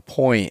oak on the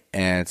point.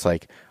 And it's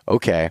like,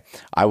 okay,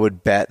 I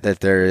would bet that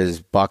there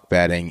is buck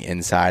bedding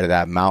inside of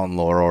that Mountain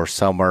Laurel or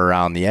somewhere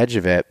around the edge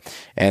of it.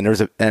 And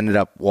ended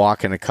up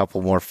walking a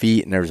couple more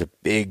feet, and there was a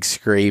big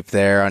scrape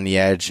there on the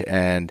edge,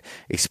 and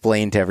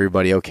explained to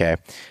everybody, okay,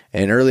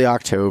 in early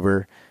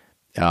October,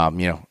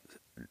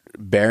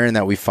 bearing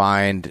that we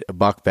find a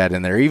buck bed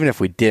in there, even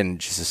if we didn't,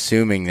 just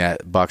assuming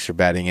that bucks are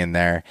bedding in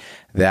there,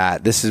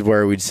 that this is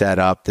where we'd set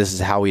up, this is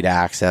how we'd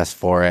access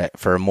for it,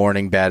 for a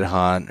morning bed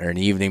hunt or an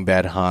evening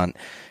bed hunt,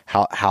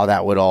 how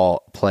that would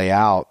all play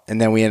out. And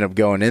then we end up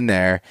going in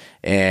there,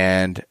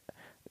 and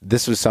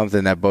this was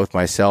something that both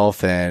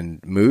myself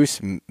and Moose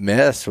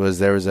missed. We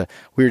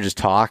were just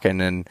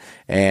talking,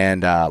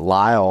 and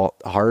Lyle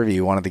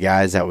Harvey, one of the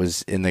guys that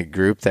was in the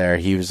group there,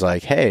 he was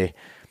like, hey,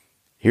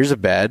 here's a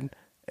bed.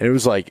 And it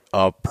was like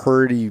a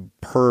pretty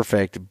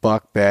perfect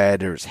buck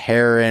bed. There was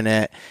hair in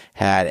it,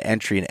 had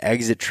entry and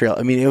exit trail.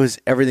 I mean, it was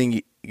everything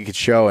you could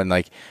show. And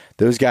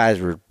those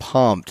guys were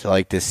pumped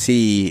to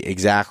see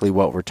exactly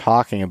what we're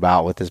talking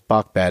about with this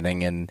buck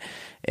bedding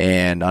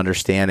and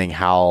understanding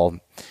how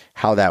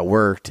that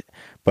worked.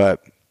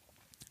 But,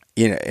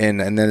 and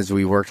then as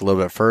we worked a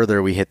little bit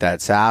further, we hit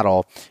that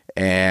saddle.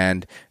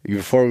 And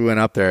before we went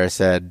up there, I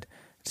said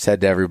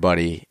to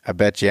everybody, I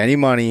bet you any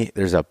money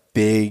there's a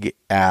big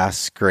ass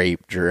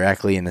scrape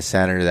directly in the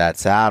center of that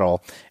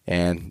saddle.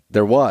 And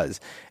there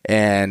was.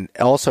 And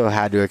also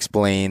had to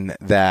explain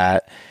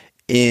that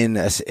in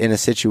a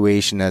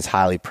situation that's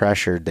highly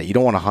pressured, that you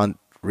don't want to hunt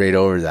right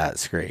over that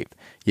scrape.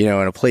 In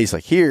a place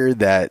like here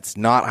that's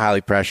not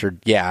highly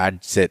pressured,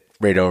 I'd sit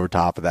right over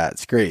top of that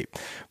scrape.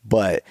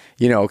 But,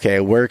 okay,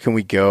 where can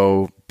we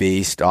go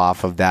based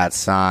off of that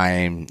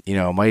sign?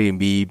 It might even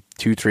be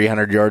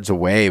 200-300 yards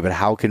away, but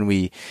how can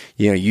we,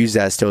 use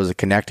that still as a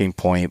connecting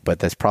point? But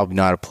that's probably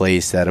not a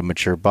place that a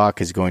mature buck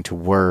is going to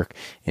work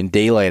in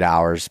daylight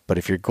hours. But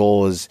if your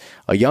goal is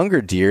a younger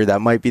deer,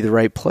 that might be the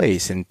right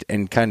place, and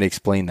kind of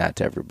explain that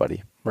to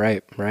everybody.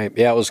 Right.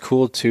 Yeah, it was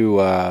cool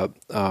to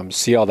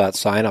see all that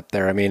sign up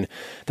there. I mean,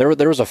 there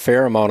was a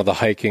fair amount of the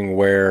hiking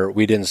where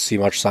we didn't see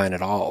much sign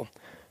at all.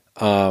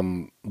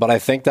 But I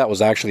think that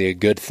was actually a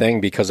good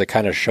thing, because it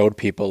kind of showed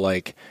people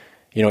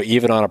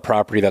even on a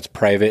property that's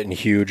private and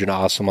huge and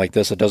awesome like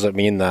this, it doesn't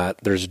mean that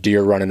there's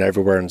deer running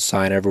everywhere and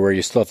sign everywhere.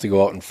 You still have to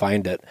go out and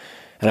find it.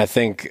 And I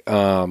think,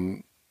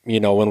 when we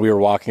were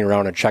walking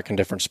around and checking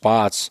different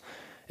spots,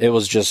 it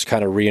was just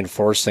kind of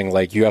reinforcing,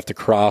 you have to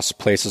cross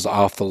places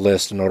off the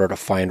list in order to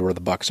find where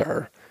the bucks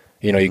are.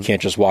 You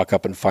can't just walk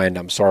up and find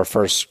them. So our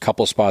first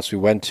couple spots we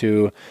went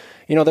to,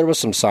 there was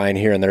some sign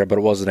here and there, but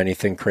it wasn't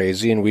anything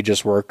crazy. And we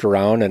just worked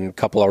around, and a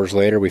couple hours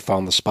later we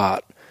found the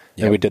spot.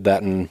 Yep. And we did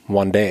that in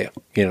one day,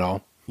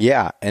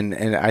 Yeah. And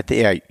I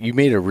think, you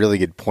made a really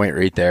good point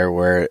right there,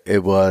 where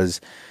it was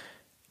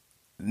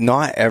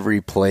not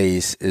every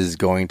place is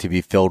going to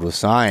be filled with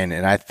sign.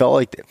 And I felt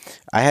like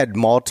I had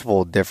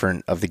multiple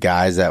different of the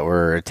guys that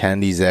were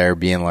attendees there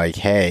being like,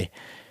 hey,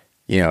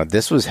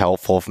 this was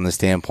helpful from the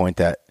standpoint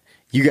that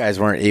you guys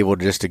weren't able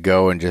just to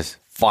go and just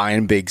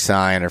find big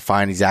sign or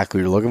find exactly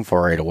what you're looking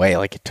for right away.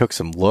 Like, it took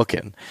some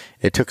looking,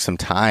 it took some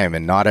time,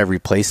 and not every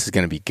place is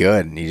going to be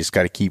good, and you just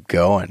got to keep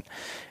going.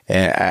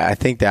 And I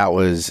think that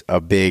was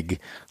a big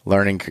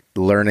learning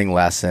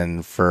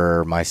lesson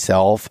for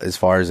myself, as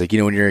far as like,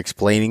 when you're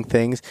explaining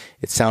things,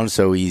 it sounds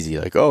so easy.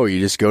 Like, oh,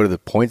 you just go to the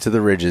points of the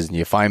ridges and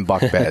you find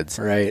buck beds.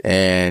 Right.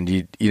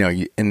 And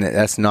and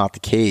that's not the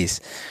case.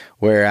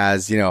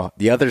 Whereas,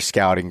 the other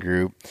scouting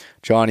group,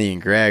 Johnny and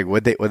Greg,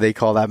 what they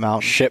call that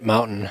mountain? Ship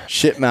Mountain.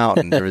 Ship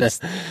Mountain. It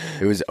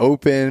was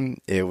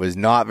open. It was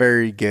not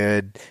very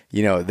good.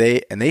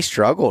 They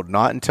struggled.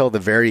 Not until the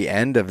very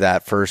end of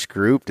that first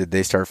group did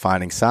they start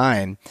finding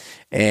sign.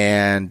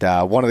 And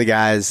one of the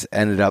guys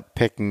ended up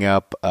picking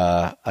up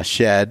a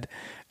shed,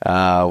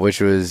 which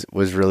was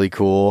really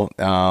cool.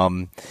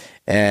 So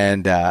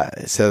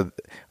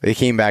they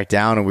came back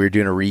down and we were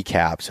doing a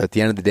recap. So at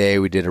the end of the day,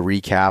 we did a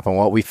recap on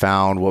what we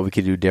found, what we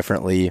could do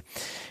differently.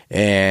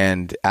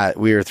 And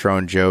we were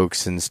throwing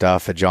jokes and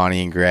stuff at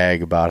Johnny and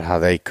Greg about how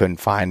they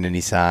couldn't find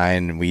any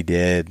sign, and we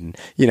did, and,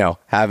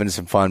 having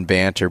some fun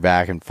banter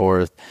back and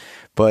forth.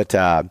 But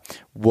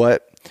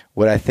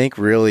what I think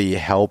really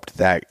helped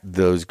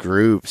those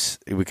groups,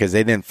 because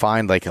they didn't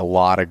find like a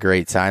lot of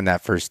great sign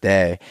that first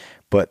day,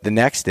 but the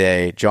next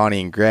day,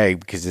 Johnny and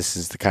Greg, because this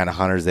is the kind of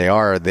hunters they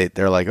are,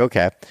 they're like,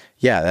 okay,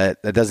 yeah,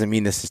 that doesn't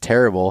mean this is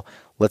terrible.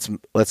 Let's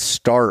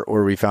start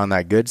where we found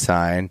that good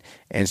sign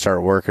and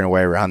start working our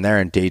way around there.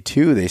 And day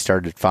 2, they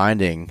started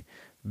finding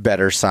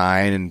better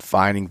sign and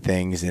finding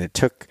things, and it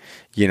took,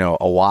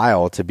 a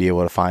while to be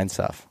able to find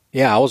stuff.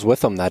 Yeah, I was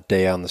with them that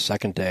day on the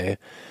second day.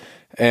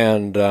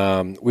 And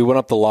we went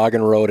up the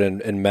logging road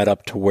and met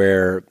up to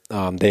where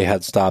they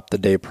had stopped the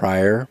day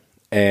prior.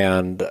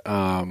 And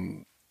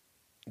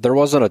there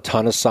wasn't a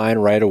ton of sign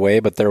right away,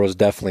 but there was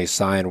definitely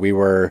sign. We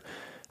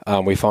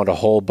found a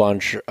whole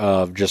bunch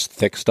of just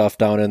thick stuff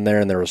down in there,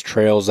 and there was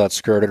trails that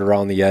skirted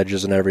around the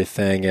edges and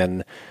everything.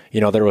 And,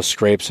 there was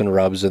scrapes and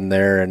rubs in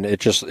there, and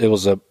it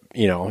was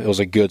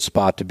a good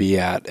spot to be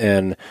at.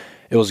 And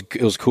it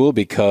was cool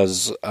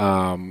because,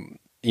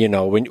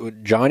 when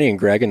Johnny and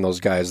Greg and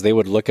those guys, they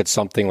would look at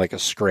something like a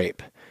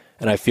scrape.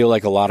 And I feel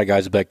like a lot of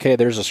guys would be like, hey,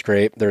 there's a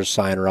scrape, there's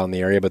sign around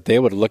the area. But they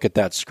would look at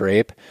that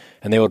scrape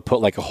and they would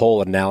put like a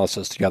whole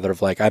analysis together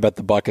of like, I bet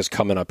the buck is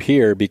coming up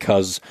here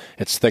because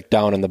it's thick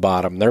down in the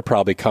bottom. They're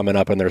probably coming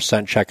up and they're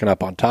scent checking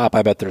up on top.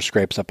 I bet there's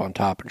scrapes up on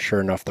top. And sure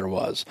enough, there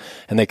was.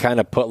 And they kind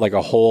of put like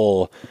a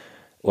whole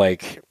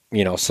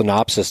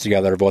synopsis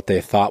together of what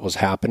they thought was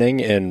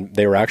happening. And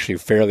they were actually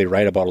fairly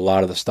right about a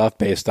lot of the stuff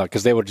based on,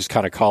 because they would just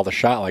kind of call the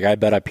shot. Like, I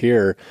bet up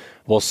here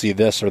we'll see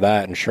this or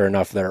that. And sure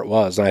enough, there it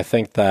was. And I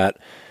think that,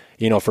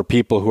 for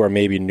people who are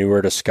maybe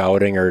newer to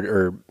scouting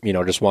or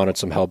just wanted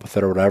some help with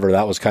it or whatever,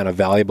 that was kind of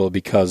valuable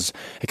because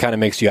it kind of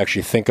makes you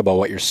actually think about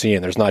what you're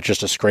seeing. There's not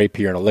just a scrape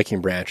here and a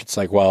licking branch. It's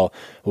like, well,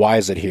 why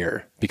is it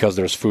here? Because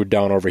there's food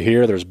down over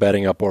here, there's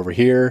bedding up over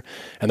here,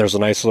 and there's a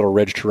nice little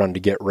ridge to run to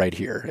get right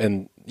here.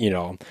 And,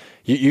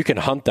 you can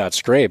hunt that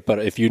scrape, but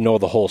if you know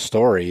the whole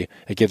story,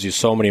 it gives you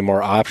so many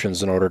more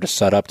options in order to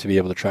set up to be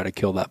able to try to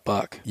kill that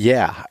buck.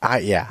 Yeah,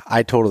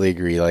 I totally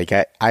agree. Like,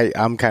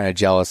 I'm kind of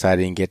jealous I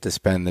didn't get to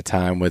spend the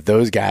time with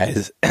those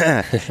guys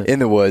in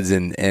the woods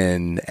and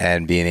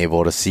being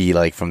able to see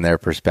like from their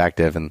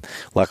perspective. And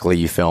luckily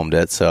you filmed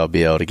it, so I'll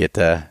be able to get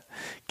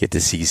to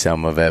see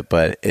some of it.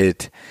 But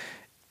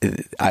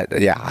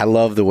I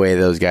love the way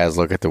those guys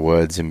look at the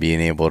woods and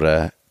being able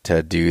to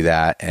do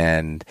that.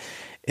 And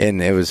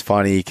it was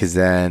funny because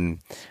then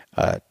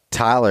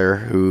Tyler,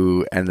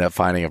 who ended up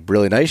finding a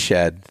really nice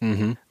shed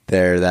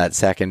there that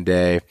second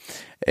day,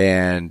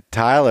 and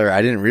Tyler,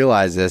 I didn't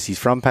realize this, he's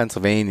from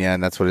Pennsylvania,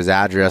 and that's what his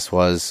address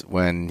was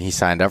when he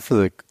signed up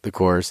for the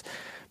course,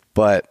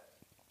 but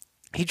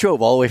he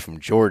drove all the way from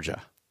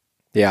Georgia.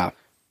 Yeah.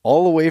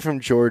 All the way from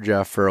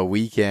Georgia for a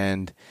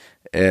weekend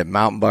at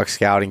Mountain Buck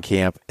Scouting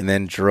Camp, and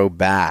then drove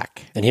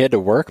back. And he had to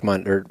work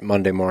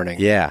Monday morning.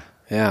 Yeah.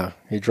 Yeah.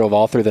 He drove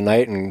all through the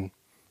night and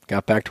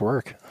got back to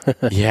work.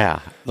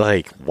 Yeah,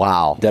 like,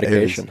 wow,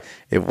 dedication.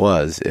 It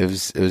was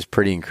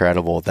pretty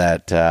incredible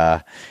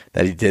that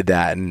he did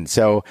that. And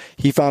so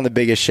he found the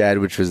biggest shed,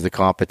 which was the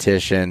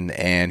competition,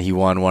 and he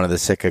won one of the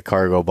Sitka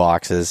cargo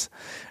boxes.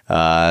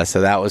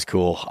 So that was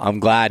cool. I'm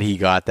glad he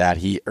got that.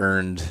 He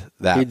earned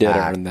that. He did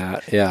earn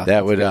that. Yeah,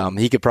 that would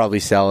he could probably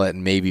sell it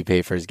and maybe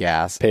pay for his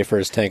gas, pay for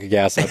his tank of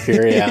gas up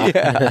here.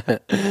 Yeah.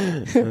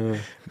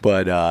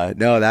 But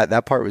no,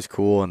 that part was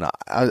cool, and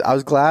I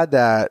was glad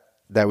that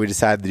we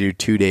decided to do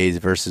 2 days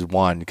versus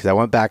one, because I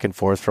went back and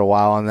forth for a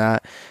while on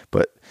that.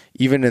 But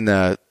even in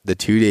the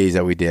 2 days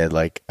that we did,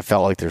 like, I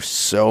felt like there's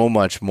so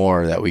much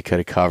more that we could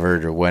have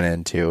covered or went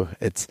into.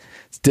 It's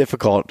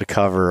difficult to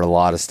cover a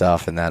lot of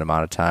stuff in that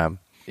amount of time.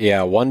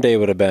 Yeah, 1 day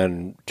would have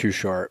been too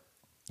short.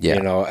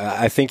 Yeah.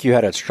 I think you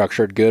had it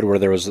structured good, where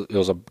there was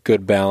a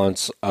good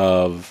balance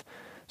of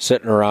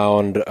sitting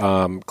around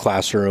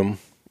classroom,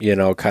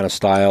 kind of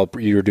style.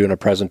 You were doing a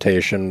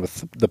presentation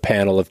with the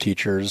panel of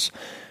teachers.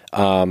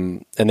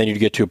 And then you'd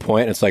get to a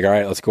point and it's like, all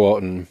right, let's go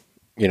out and,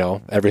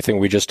 everything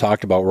we just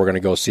talked about, we're going to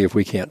go see if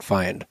we can't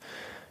find.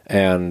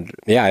 And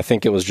yeah, I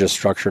think it was just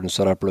structured and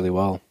set up really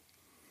well.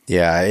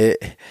 Yeah,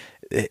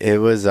 it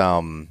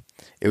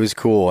was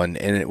cool.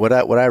 And what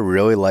I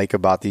really like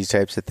about these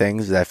types of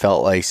things is I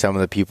felt like some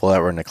of the people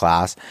that were in the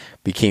class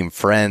became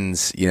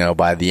friends,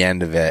 by the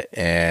end of it,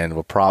 and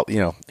will probably,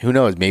 who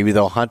knows, maybe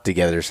they'll hunt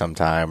together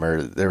sometime,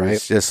 or there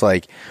was just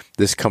like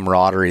this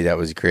camaraderie that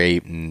was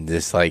great, and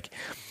this like,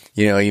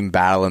 even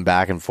battling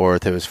back and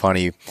forth. It was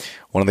funny.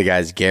 One of the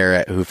guys,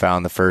 Garrett, who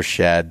found the first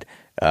shed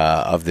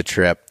of the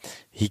trip,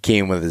 he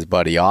came with his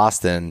buddy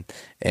Austin,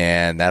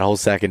 and that whole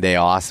second day,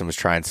 Austin was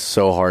trying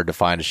so hard to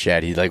find a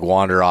shed. He'd like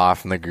wander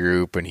off from the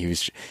group, and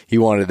he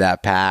wanted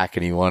that pack,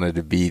 and he wanted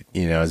to beat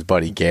his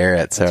buddy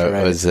Garrett. So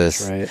it was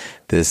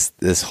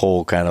this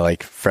whole kind of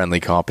like friendly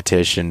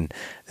competition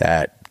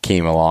that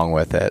came along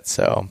with it.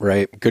 So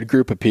good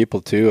group of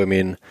people too. I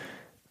mean,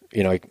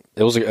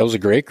 it was a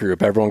great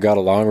group. Everyone got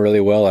along really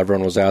well.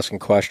 Everyone was asking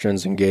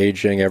questions,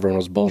 engaging. Everyone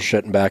was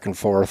bullshitting back and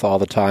forth all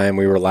the time.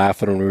 We were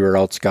laughing when we were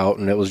out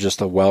scouting. It was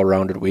just a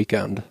well-rounded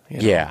weekend.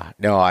 Yeah,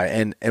 no,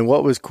 and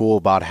what was cool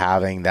about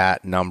having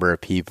that number of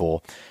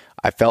people,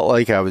 I felt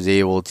like I was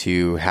able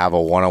to have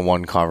a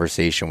one-on-one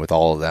conversation with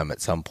all of them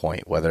at some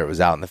point, whether it was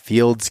out in the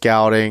field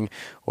scouting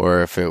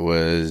or if it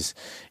was,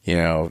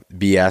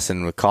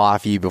 BSing with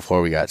coffee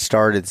before we got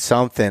started,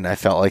 something. I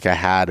felt like I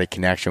had a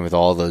connection with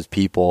all of those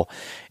people.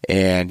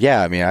 And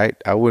yeah, I mean, I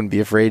wouldn't be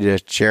afraid to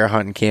share a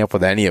hunting camp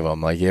with any of them.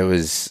 Like it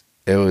was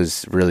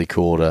really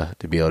cool to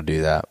be able to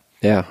do that.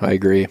 Yeah, I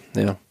agree.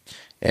 Yeah.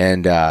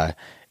 And the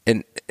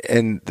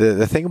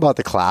thing about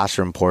the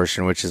classroom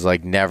portion, which is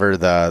like never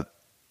the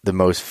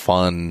most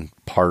fun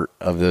part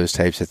of those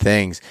types of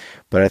things,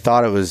 but I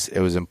thought it was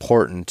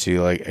important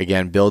to, like,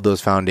 again, build those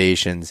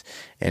foundations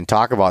and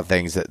talk about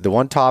things. The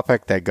one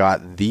topic that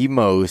got the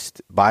most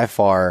by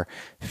far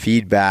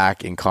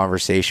feedback and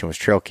conversation was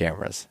trail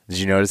cameras. Did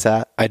you notice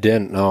that? I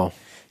didn't, no.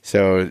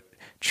 So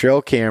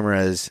trail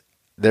cameras,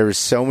 there was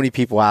so many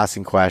people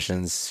asking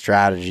questions,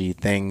 strategy,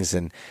 things,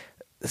 and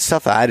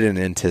stuff that I didn't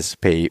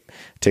anticipate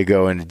to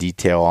go into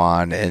detail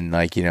on. And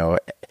like,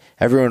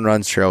 everyone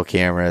runs trail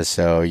cameras.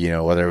 So,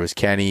 whether it was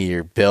Kenny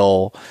or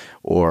Bill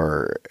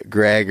or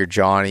Greg or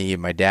Johnny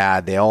and my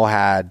dad, they all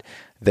had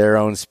their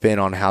own spin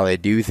on how they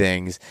do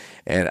things.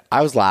 And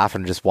I was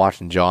laughing just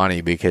watching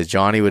Johnny, because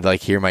Johnny would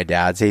like hear my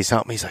dad say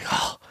something. He's like,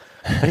 oh,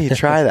 how do you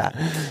try that?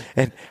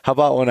 And how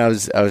about when I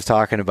was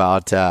talking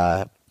about,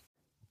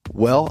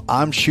 well,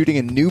 I'm shooting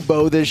a new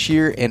bow this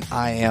year and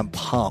I am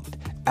pumped.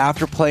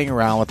 After playing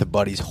around with a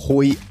buddy's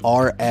Hoyt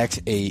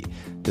RX8,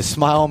 the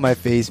smile on my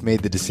face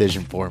made the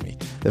decision for me.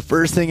 The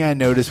first thing I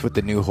noticed with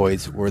the new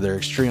Hoyts were their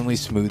extremely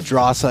smooth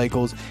draw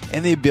cycles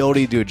and the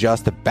ability to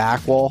adjust the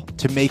back wall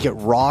to make it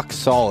rock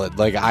solid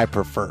like I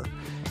prefer.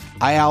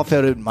 I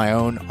outfitted my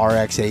own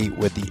RX8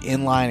 with the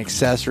inline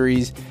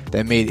accessories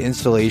that made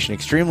installation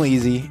extremely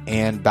easy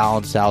and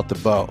balanced out the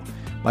bow.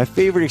 My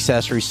favorite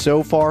accessory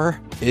so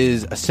far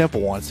is a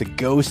simple one. It's the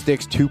Go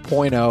Sticks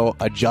 2.0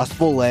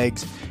 adjustable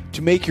legs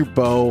to make your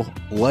bow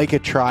like a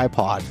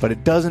tripod, but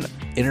it doesn't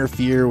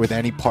interfere with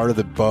any part of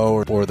the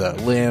bow or the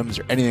limbs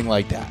or anything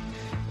like that.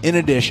 In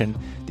addition,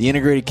 the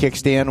integrated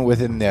kickstand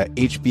within the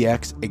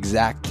HBX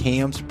Exact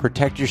cams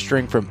protect your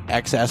string from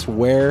excess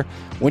wear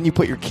when you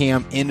put your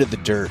cam into the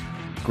dirt.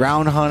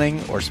 Ground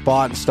hunting or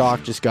spot and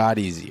stalk just got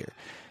easier.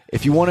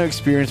 If you want to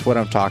experience what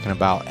I'm talking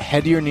about,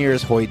 head to your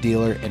nearest Hoyt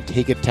dealer and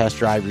take a test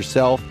drive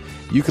yourself.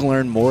 You can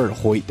learn more at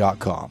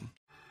Hoyt.com.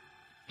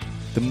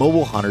 The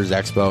Mobile Hunters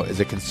Expo is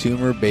a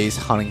consumer-based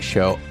hunting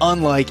show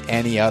unlike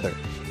any other.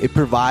 It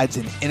provides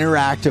an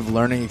interactive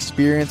learning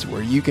experience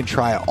where you can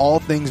try all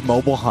things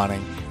mobile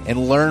hunting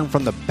and learn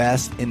from the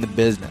best in the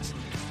business.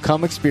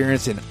 Come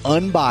experience an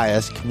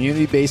unbiased,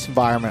 community-based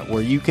environment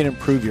where you can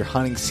improve your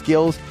hunting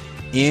skills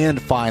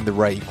and find the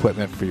right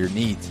equipment for your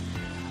needs.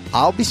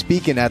 I'll be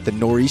speaking at the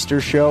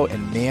Nor'easter Show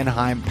in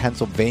Manheim,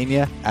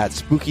 Pennsylvania at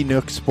Spooky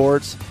Nook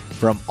Sports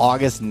from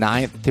August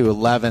 9th to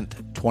 11th,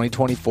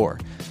 2024.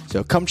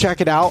 So come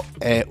check it out,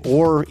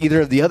 or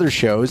either of the other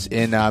shows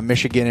in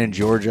Michigan and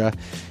Georgia.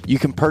 You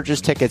can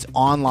purchase tickets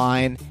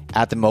online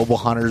at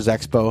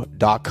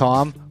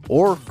themobilehuntersexpo.com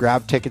or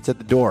grab tickets at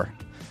the door.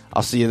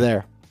 I'll see you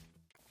there.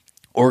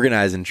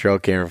 Organizing trail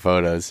camera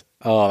photos.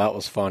 Oh, that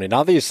was funny.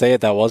 Now that you say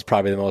it, that was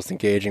probably the most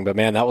engaging. But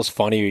man, that was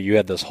funny. You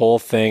had this whole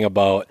thing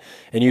about,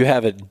 and you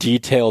have it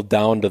detailed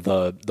down to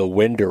the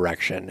wind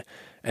direction.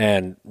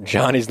 And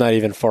Johnny's not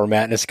even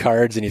formatting his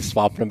cards, and he's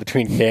swapping them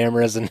between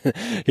cameras, and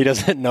he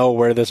doesn't know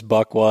where this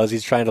buck was.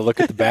 He's trying to look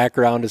at the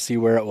background to see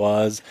where it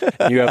was.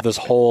 You have this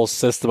whole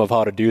system of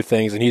how to do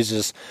things, and he's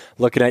just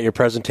looking at your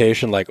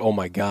presentation like, "Oh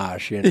my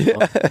gosh!"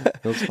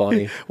 It was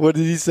funny. What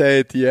did he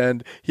say at the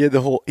end? He had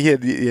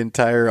the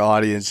entire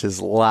audience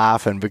just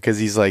laughing because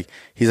he's like,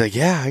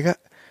 "Yeah,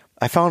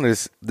 I found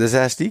this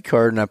SD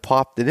card and I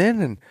popped it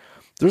in and."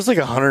 There's like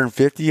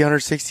 150,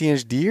 160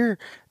 inch deer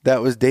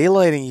that was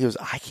daylighting. He goes,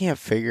 I can't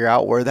figure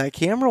out where that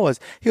camera was.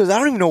 He goes, I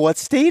don't even know what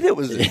state it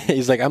was in.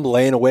 He's like, I'm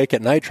laying awake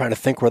at night trying to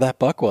think where that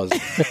buck was.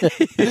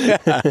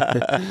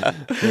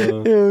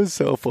 It was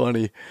so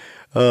funny.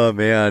 Oh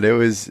man, it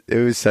was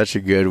such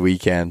a good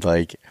weekend.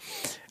 Like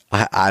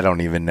I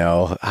don't even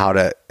know how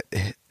to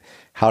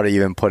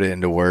even put it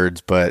into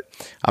words, but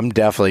I'm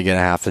definitely gonna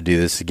have to do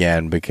this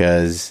again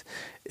because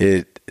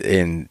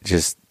in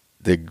just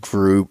the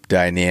group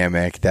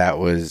dynamic that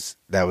was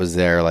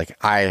there. Like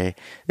it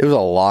was a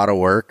lot of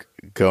work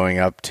going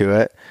up to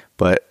it,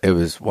 but it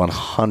was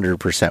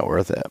 100%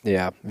 worth it.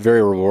 Yeah,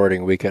 very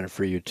rewarding weekend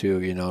for you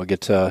too.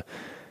 Get to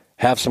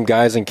have some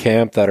guys in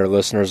camp that are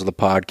listeners of the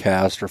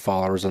podcast or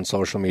followers on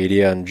social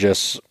media and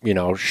just,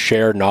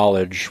 share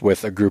knowledge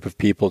with a group of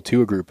people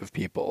to a group of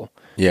people.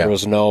 Yeah. There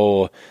was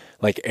no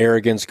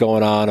arrogance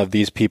going on of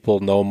these people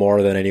know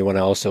more than anyone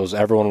else.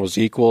 Everyone was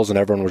equals and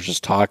everyone was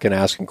just talking,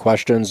 asking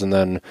questions, and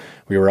then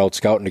we were out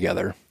scouting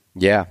together.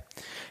 Yeah.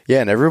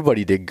 Yeah, and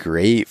everybody did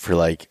great for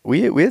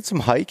we had some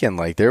hiking.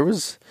 There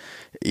was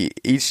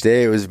each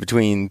day it was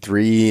between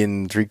 3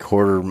 and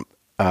 4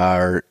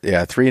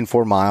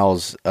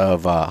 miles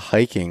of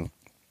hiking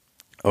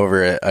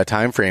over a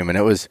time frame, and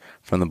it was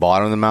from the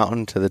bottom of the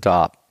mountain to the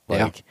top.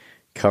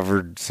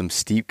 Covered some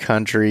steep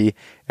country.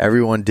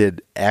 Everyone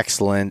did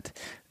excellent.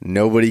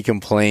 Nobody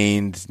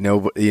complained.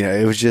 Nobody,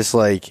 it was just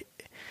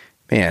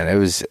man, it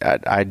was.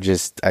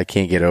 I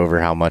can't get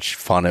over how much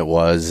fun it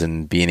was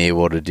and being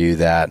able to do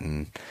that,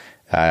 and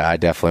I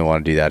definitely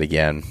want to do that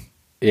again.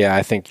 Yeah,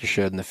 I think you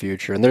should in the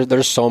future. And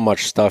there's so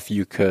much stuff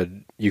you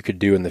could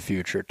do in the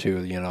future too.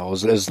 It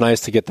was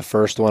nice to get the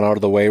first one out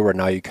of the way where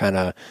now you kind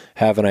of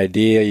have an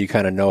idea, you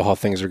kind of know how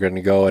things are going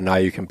to go, and now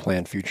you can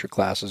plan future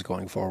classes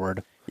going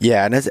forward.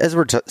 Yeah, and as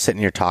we're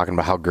sitting here talking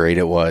about how great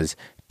it was,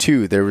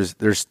 too, there's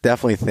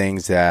definitely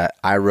things that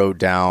I wrote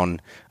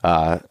down.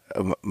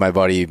 My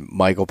buddy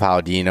Michael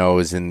Palladino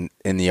is in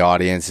the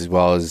audience, as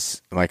well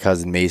as my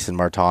cousin Mason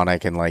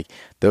Martonic, and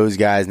those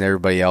guys and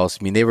everybody else.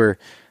 I mean, they were.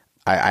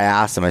 I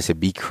asked them. I said,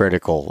 "Be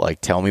critical.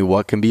 Tell me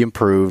what can be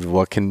improved.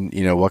 What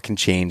can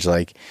change.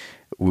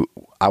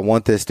 I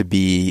want this to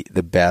be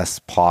the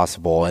best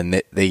possible."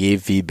 And they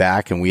gave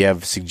feedback, and we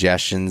have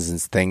suggestions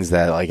and things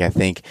that I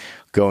think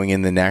going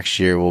in the next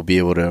year we'll be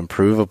able to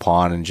improve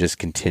upon and just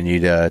continue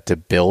to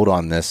build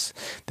on this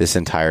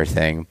entire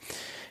thing.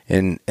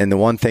 And the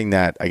one thing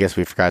that I guess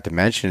we forgot to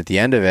mention at the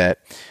end of it,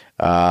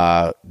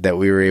 that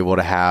we were able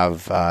to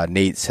have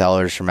Nate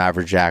Sellers from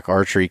Average Jack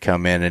Archery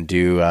come in and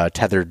do a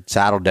tethered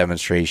saddle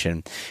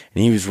demonstration.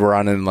 And he was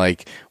running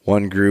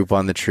one group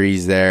on the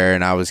trees there,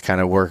 and I was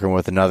kind of working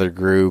with another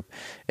group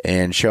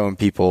and showing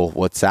people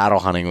what saddle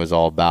hunting was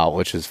all about,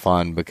 which was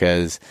fun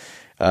because,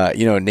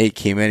 Nate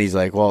came in, he's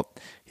like,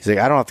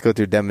 I don't have to go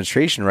through a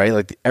demonstration,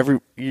 right?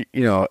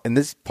 In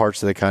this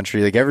parts of the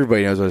country,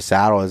 everybody knows what a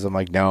saddle is. I'm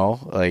like,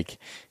 no,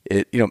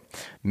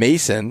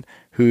 Mason,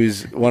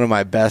 who's one of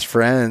my best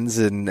friends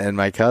and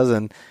my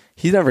cousin,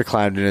 he's never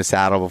climbed in a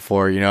saddle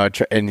before,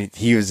 and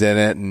he was in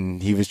it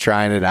and he was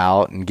trying it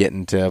out and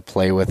getting to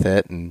play with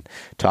it and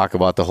talk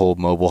about the whole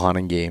mobile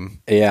hunting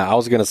game. Yeah, I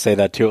was going to say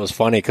that too. It was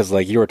funny because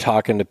you were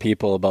talking to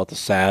people about the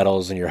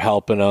saddles and you're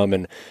helping them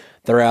and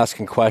they're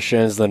asking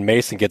questions. Then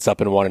Mason gets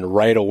up in one and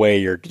right away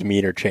your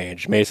demeanor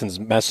changed. Mason's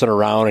messing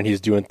around and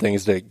he's doing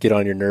things to get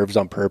on your nerves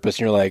on purpose.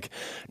 And you're like,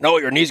 no,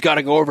 your knees got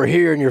to go over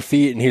here and your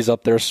feet. And he's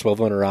up there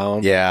swiveling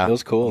around. Yeah. It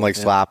was cool. I'm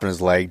slapping his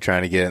leg,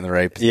 trying to get in the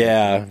right position.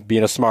 Yeah.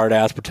 Being a smart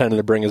ass, pretending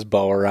to bring his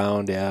bow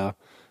around. Yeah.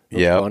 It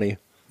was funny.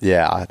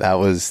 Yeah. That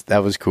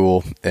was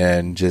cool.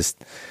 And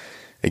just,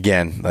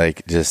 again,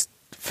 just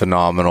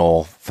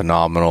phenomenal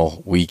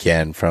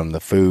weekend, from the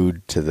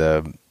food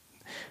to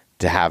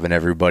having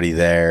everybody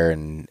there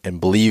and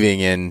believing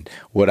in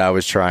what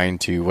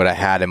I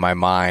had in my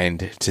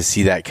mind to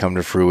see that come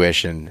to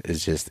fruition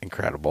is just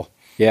incredible.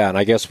 Yeah. And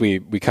I guess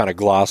we kind of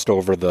glossed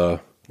over the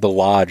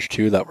lodge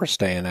too that we're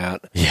staying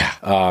at. Yeah.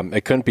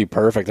 It couldn't be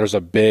perfect. There's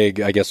a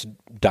big, I guess,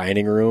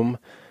 dining room.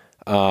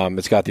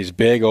 It's got these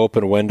big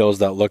open windows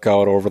that look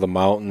out over the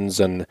mountains,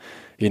 and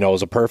it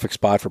was a perfect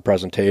spot for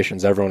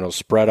presentations. Everyone was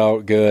spread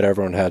out good.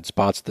 Everyone had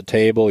spots at the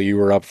table. You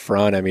were up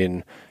front. I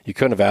mean, you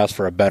couldn't have asked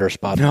for a better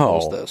spot to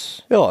host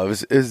this. No,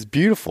 it was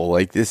beautiful.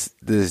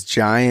 This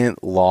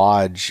giant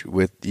lodge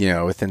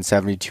within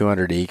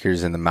 7,200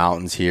 acres in the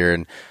mountains here,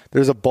 and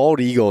there's a bald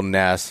eagle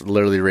nest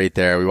literally right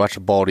there. We watched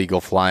a bald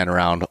eagle flying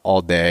around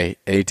all day.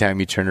 Anytime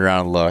you turned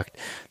around and looked,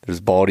 there's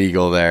a bald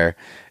eagle there,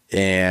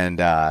 and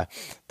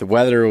the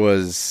weather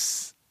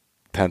was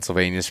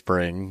Pennsylvania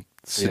spring.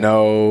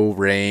 Snow,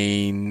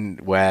 rain,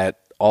 wet,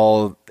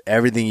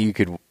 everything you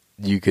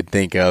could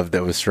think of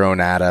that was thrown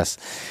at us.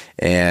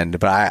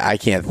 But I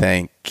can't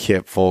thank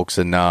Kip Folks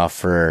enough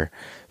for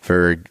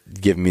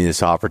giving me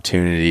this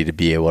opportunity to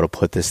be able to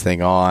put this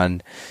thing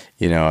on,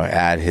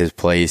 at his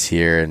place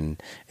here,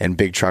 and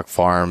Big Truck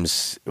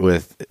Farms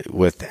with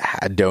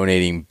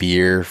donating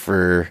beer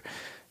for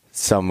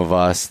some of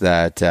us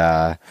that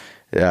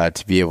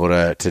to be able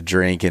to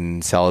drink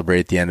and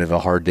celebrate the end of a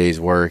hard day's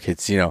work.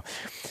 It's,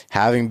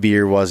 having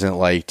beer wasn't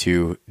like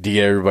to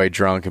get everybody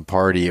drunk and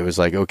party. It was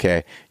like,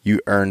 okay, you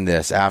earned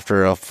this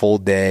after a full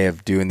day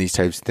of doing these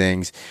types of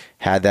things.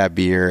 Had that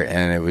beer,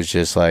 and it was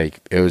just like,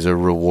 it was a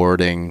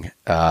rewarding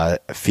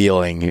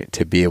feeling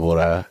to be able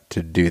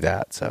to do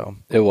that. So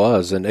it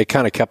was, and it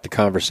kind of kept the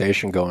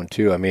conversation going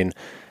too. I mean,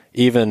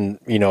 even,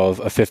 a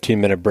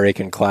 15-minute break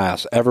in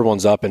class,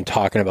 everyone's up and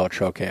talking about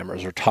trail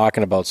cameras or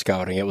talking about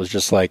scouting. It was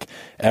just like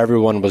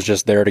everyone was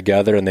just there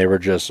together, and they were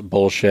just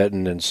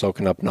bullshitting and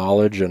soaking up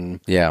knowledge.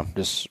 And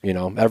just,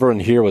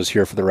 everyone here was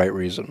here for the right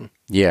reason.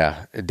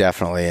 Yeah,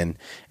 definitely.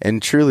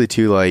 And truly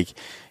too, like,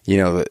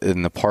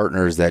 and the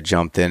partners that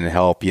jumped in and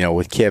helped,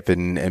 with Kip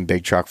and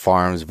Big Truck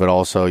Farms, but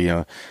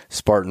also,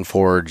 Spartan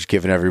Forge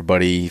giving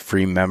everybody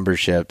free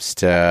memberships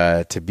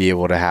to be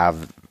able to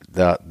have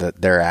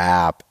their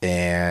app,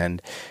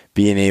 and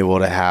being able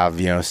to have,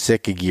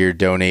 Sitka Gear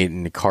donate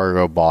in the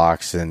cargo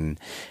box, and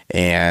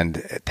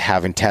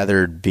having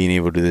Tethered being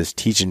able to do this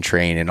teach and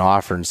train and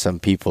offering some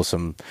people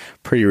some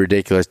pretty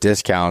ridiculous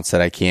discounts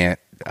that I can't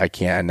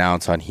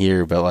announce on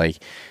here, but like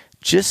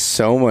just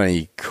so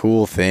many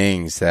cool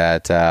things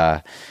that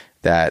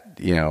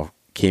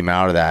came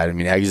out of that. I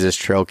mean, Exodus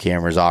Trail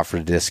Cameras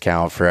offered a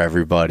discount for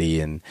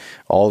everybody, and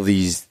all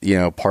these,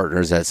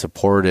 partners that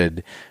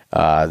supported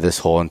this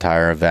whole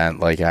entire event.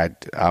 Like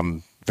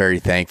I'm very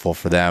thankful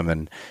for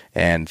them,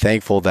 and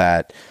thankful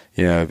that,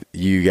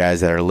 you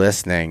guys that are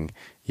listening,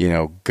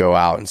 go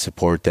out and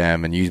support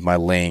them and use my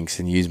links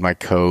and use my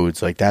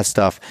codes. Like that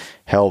stuff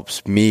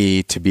helps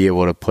me to be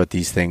able to put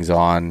these things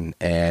on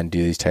and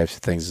do these types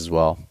of things as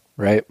well.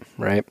 Right.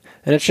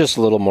 And it's just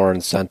a little more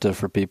incentive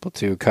for people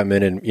to come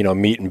in and,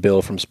 meet and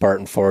Bill from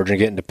Spartan Forge and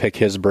getting to pick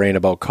his brain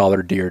about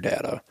collared deer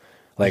data.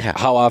 Like,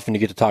 how often do you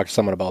get to talk to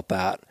someone about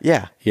that?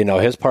 Yeah.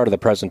 His part of the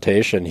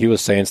presentation, he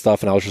was saying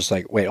stuff, and I was just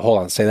like, wait, hold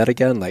on, say that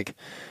again? Like,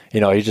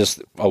 he's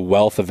just a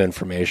wealth of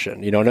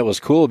information, and it was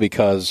cool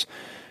because,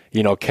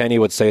 Kenny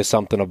would say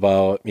something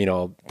about,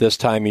 this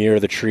time of year,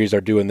 the trees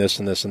are doing this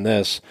and this and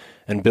this.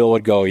 And Bill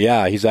would go,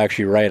 yeah, he's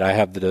actually right. I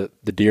have the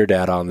deer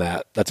data on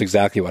that. That's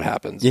exactly what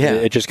happens. Yeah.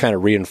 It just kind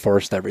of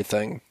reinforced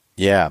everything.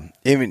 Yeah.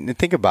 I mean,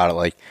 think about it.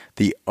 Like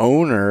the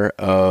owner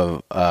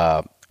of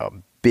a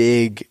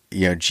big,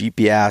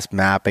 GPS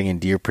mapping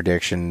and deer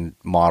prediction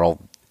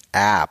model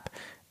app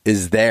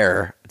is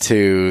there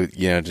to,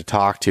 to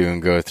talk to and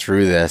go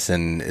through this,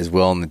 and is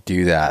willing to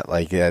do that.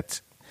 Like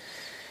that's,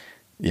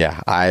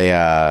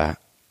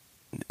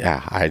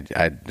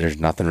 there's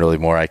nothing really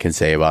more I can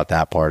say about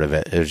that part of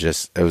it.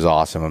 It was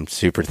awesome. I'm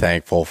super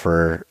thankful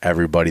for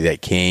everybody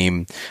that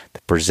came,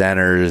 the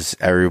presenters,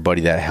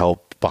 everybody that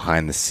helped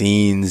behind the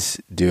scenes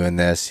doing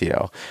this,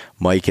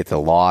 Mike at the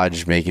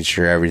lodge, making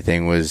sure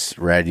everything was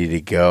ready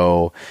to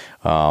go.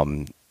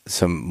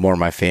 Some more of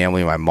my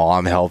family, my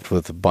mom helped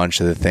with a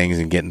bunch of the things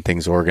and getting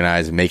things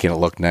organized and making it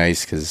look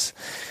nice, because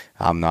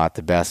I'm not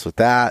the best with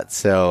that.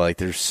 So like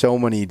there were so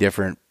many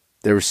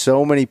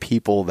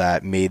people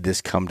that made this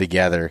come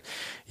together.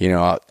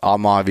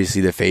 I'm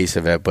obviously the face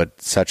of it,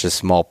 but such a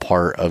small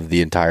part of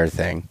the entire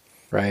thing.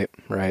 Right.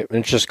 And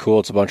it's just cool.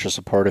 It's a bunch of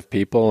supportive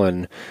people,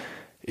 and,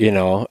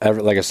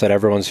 like I said,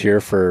 everyone's here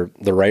for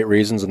the right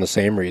reasons and the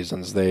same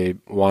reasons. They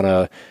want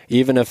to,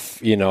 even if,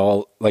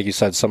 like you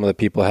said, some of the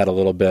people had a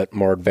little bit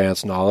more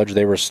advanced knowledge,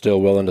 they were still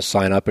willing to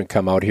sign up and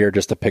come out here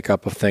just to pick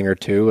up a thing or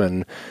two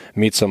and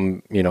meet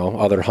some,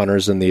 other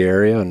hunters in the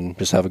area and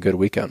just have a good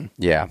weekend.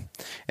 Yeah.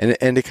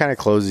 And to kind of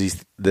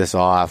close this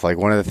off, like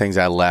one of the things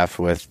I left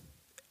with,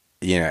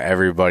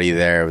 everybody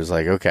there was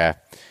like, okay,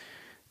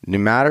 no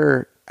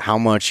matter how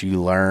much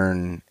you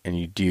learn and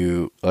you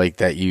do, like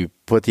that, you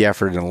put the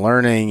effort in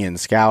learning and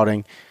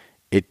scouting,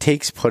 it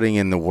takes putting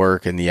in the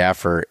work and the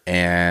effort,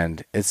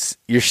 and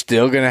you're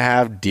still going to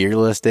have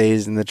deerless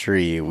days in the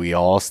tree. We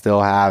all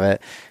still have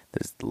it.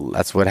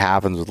 That's what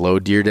happens with low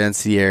deer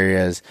density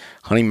areas.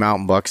 Hunting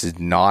mountain bucks is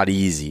not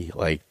easy.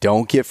 Like,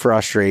 don't get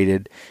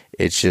frustrated.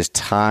 It's just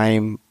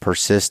time,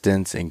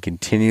 persistence, and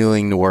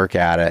continuing to work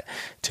at it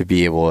to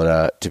be able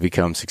to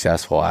become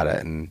successful at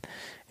it.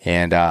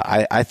 And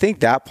I think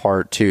that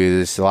part too,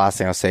 this is the last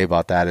thing I'll say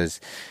about that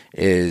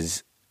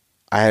is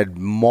I had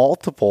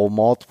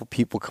multiple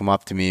people come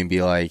up to me and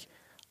be like,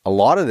 a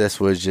lot of this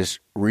was just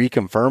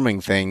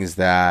reconfirming things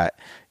that,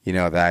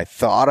 that I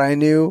thought I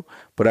knew,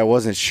 but I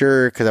wasn't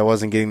sure because I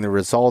wasn't getting the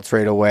results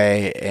right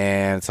away.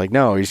 And it's like,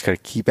 no, you just got to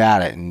keep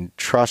at it and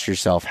trust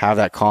yourself, have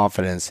that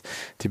confidence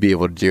to be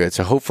able to do it.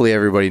 So hopefully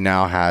everybody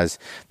now has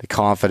the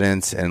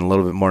confidence and a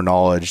little bit more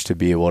knowledge to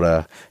be able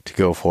to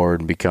go forward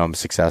and become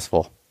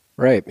successful.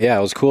 Right. Yeah,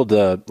 it was cool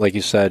to, like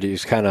you said,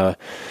 use kind of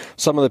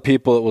some of the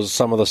people,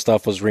 some of the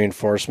stuff was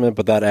reinforcement,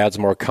 but that adds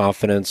more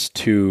confidence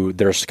to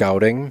their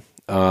scouting,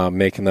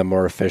 making them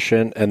more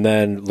efficient, and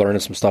then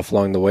learning some stuff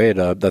along the way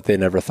that they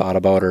never thought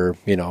about or,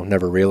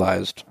 never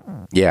realized.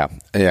 Yeah,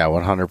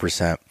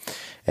 100%.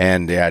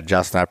 And yeah,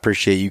 Justin, I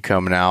appreciate you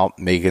coming out,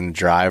 making the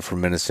drive from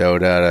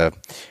Minnesota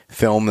to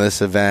film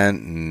this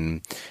event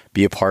and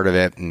be a part of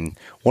it. And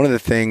one of the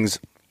things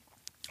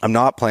I'm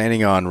not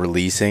planning on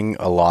releasing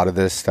a lot of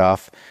this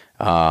stuff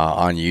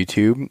on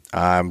YouTube.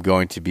 I'm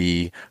going to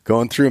be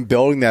going through and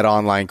building that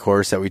online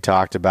course that we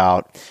talked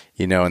about,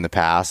 in the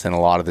past, and a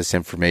lot of this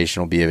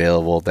information will be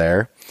available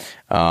there.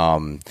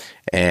 And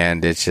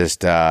it's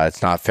just,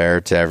 it's not fair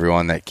to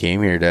everyone that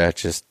came here to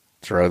just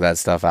throw that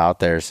stuff out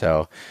there.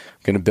 So I'm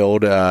going to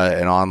build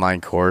an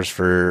online course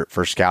for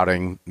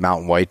scouting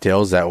mountain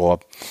whitetails that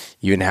will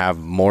even have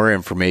more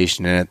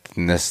information in it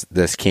than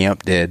this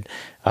camp did,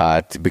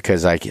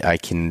 because I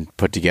can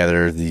put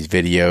together these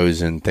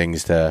videos and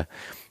things to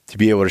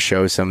be able to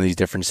show some of these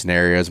different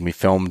scenarios. And we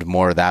filmed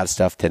more of that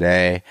stuff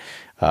today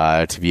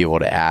to be able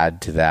to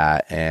add to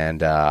that.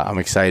 And I'm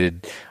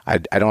excited. I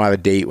don't have a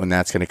date when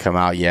that's going to come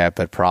out yet,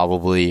 but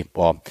probably,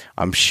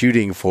 I'm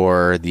shooting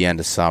for the end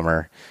of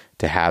summer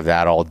to have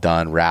that all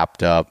done,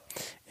 wrapped up,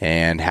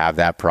 and have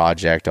that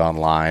project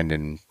online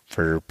and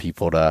for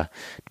people to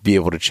be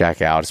able to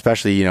check out,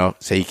 especially,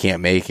 say you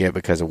can't make it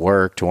because of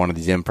work to one of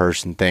these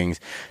in-person things.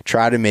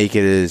 Try to make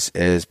it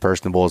as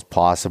personable as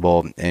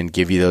possible and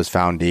give you those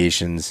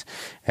foundations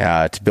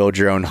to build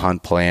your own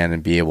hunt plan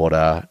and be able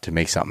to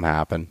make something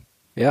happen.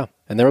 Yeah.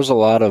 And there was a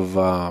lot of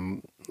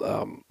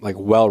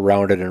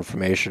well-rounded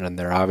information in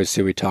there.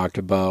 Obviously, we talked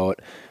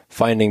about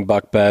finding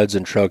buck beds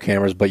and trail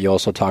cameras, but you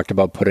also talked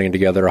about putting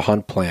together a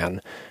hunt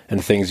plan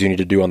and things you need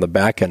to do on the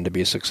back end to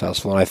be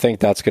successful. And I think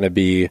that's going to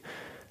be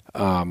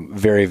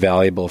very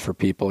valuable for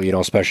people,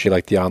 especially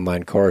like the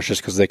online course,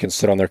 just because they can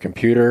sit on their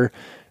computer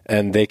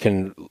and they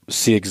can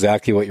see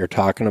exactly what you're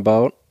talking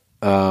about,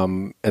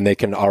 and they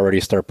can already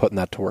start putting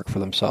that to work for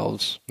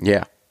themselves.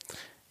 Yeah.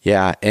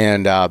 Yeah.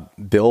 And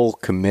Bill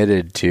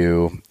committed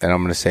to, and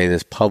I'm going to say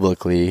this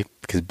publicly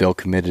because Bill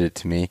committed it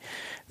to me,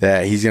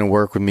 that he's going to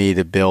work with me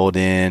to build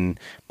in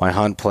my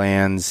hunt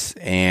plans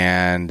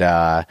and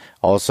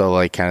also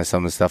like kind of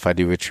some of the stuff I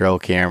do with trail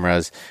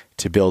cameras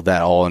to build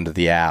that all into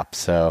the app.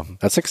 So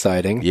that's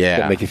exciting. Yeah.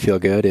 It'll make you feel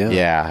good. Yeah.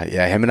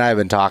 Yeah. Him and I have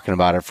been talking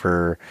about it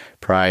for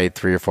probably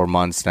 3 or 4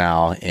 months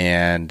now.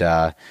 And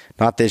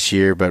not this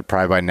year, but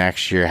probably by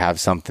next year, have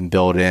something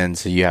built in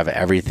so you have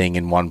everything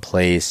in one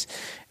place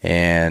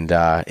and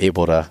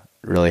able to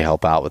really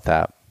help out with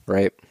that.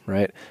 Right.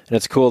 And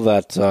it's cool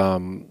that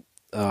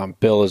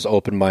Bill is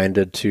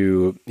open-minded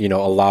to,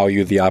 allow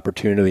you the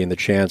opportunity and the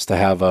chance to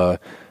have a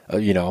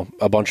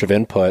bunch of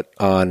input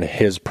on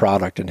his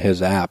product and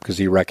his app, because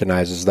he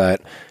recognizes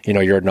that,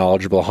 you're a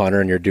knowledgeable hunter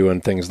and you're doing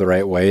things the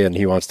right way, and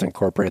he wants to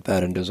incorporate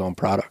that into his own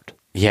product.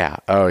 Yeah.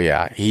 Oh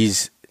yeah.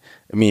 He's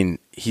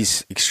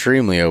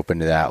extremely open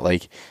to that.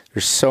 Like,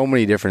 there's so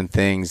many different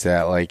things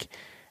that, like,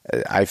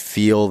 I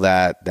feel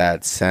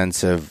that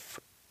sense of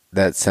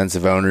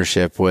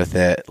ownership with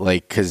it,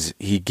 like, because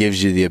he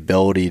gives you the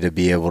ability to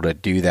be able to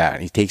do that.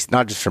 And he takes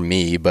not just from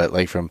me, but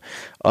like from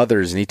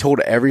others. And he told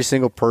every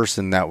single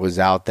person that was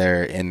out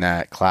there in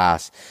that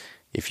class,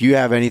 if you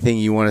have anything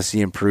you want to see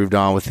improved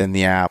on within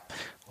the app,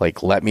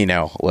 like, let me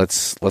know.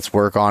 Let's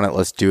work on it.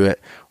 Let's do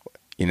it.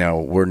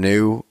 We're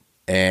new,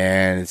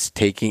 and it's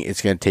going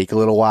to take a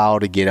little while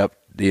to get up,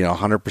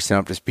 100%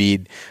 up to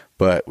speed,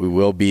 but we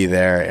will be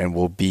there, and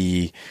we'll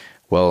be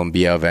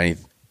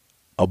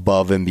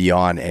above and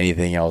beyond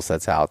anything else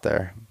that's out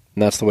there.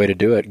 And that's the way to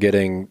do it,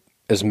 getting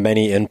as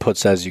many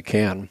inputs as you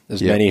can,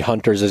 many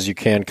hunters as you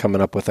can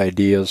coming up with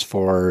ideas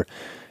for,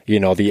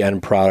 the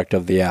end product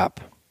of the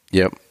app.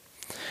 Yep.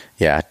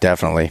 Yeah,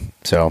 definitely.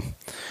 So,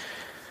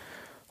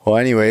 well,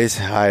 anyways,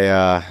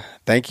 I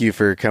thank you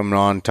for coming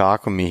on and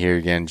talking with me here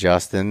again,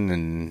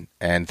 Justin,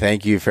 and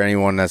thank you for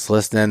anyone that's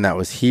listening that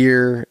was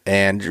here,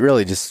 and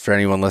really just for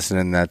anyone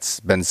listening that's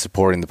been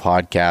supporting the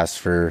podcast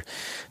for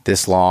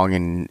this long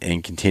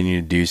and continue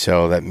to do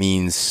so. That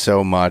means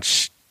so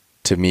much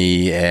to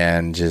me,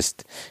 and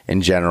just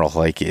in general,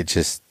 like, it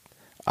just,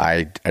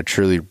 I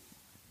truly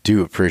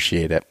do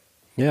appreciate it.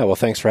 Yeah, well,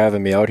 thanks for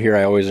having me out here.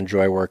 I always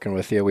enjoy working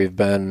with you. We've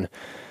been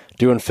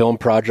doing film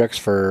projects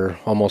for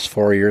almost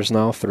 4 years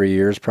now, 3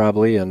 years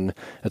probably, and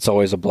it's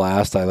always a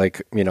blast. I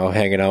like,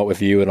 hanging out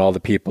with you and all the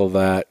people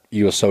that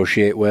you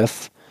associate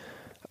with.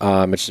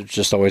 It's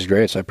just always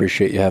great, so I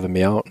appreciate you having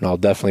me out, and I'll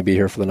definitely be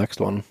here for the next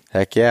one.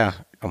 Heck yeah,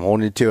 I'm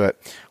holding you to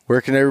it. Where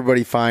can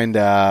everybody find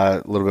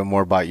a little bit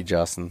more about you,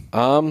 Justin?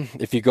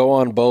 If you go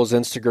on Bo's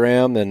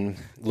Instagram and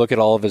look at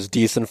all of his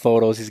decent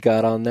photos he's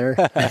got on there.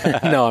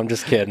 No, I'm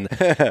just kidding.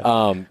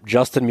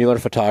 Justin Mueller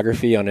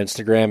Photography on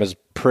Instagram is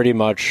pretty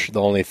much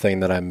the only thing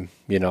that I'm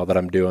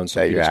doing.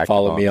 So if you just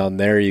follow me on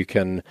there, you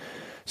can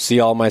see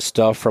all my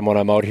stuff from when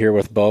I'm out here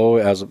with Bo,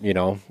 as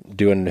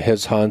doing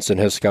his hunts and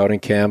his scouting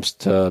camps,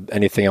 to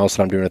anything else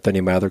that I'm doing with any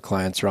of my other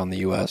clients around the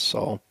U.S.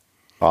 So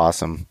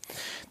awesome.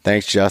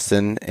 Thanks,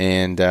 Justin.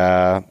 And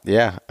I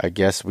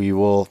guess we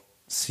will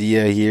see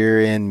you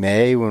here in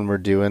May when we're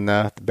doing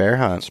the bear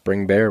hunt.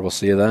 Spring bear. We'll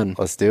see you then.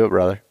 Let's do it,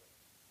 brother.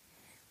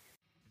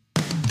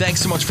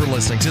 Thanks so much for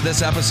listening to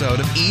this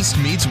episode of East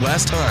Meets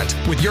West Hunt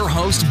with your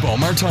host, Bo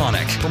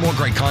Martonic. For more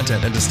great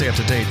content and to stay up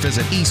to date,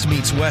 visit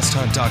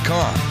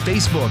eastmeetswesthunt.com,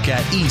 Facebook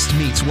at East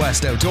Meets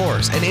West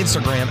Outdoors, and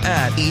Instagram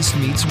at East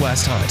Meets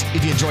West Hunt.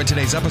 If you enjoyed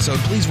today's episode,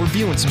 please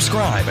review and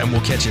subscribe, and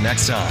we'll catch you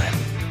next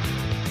time.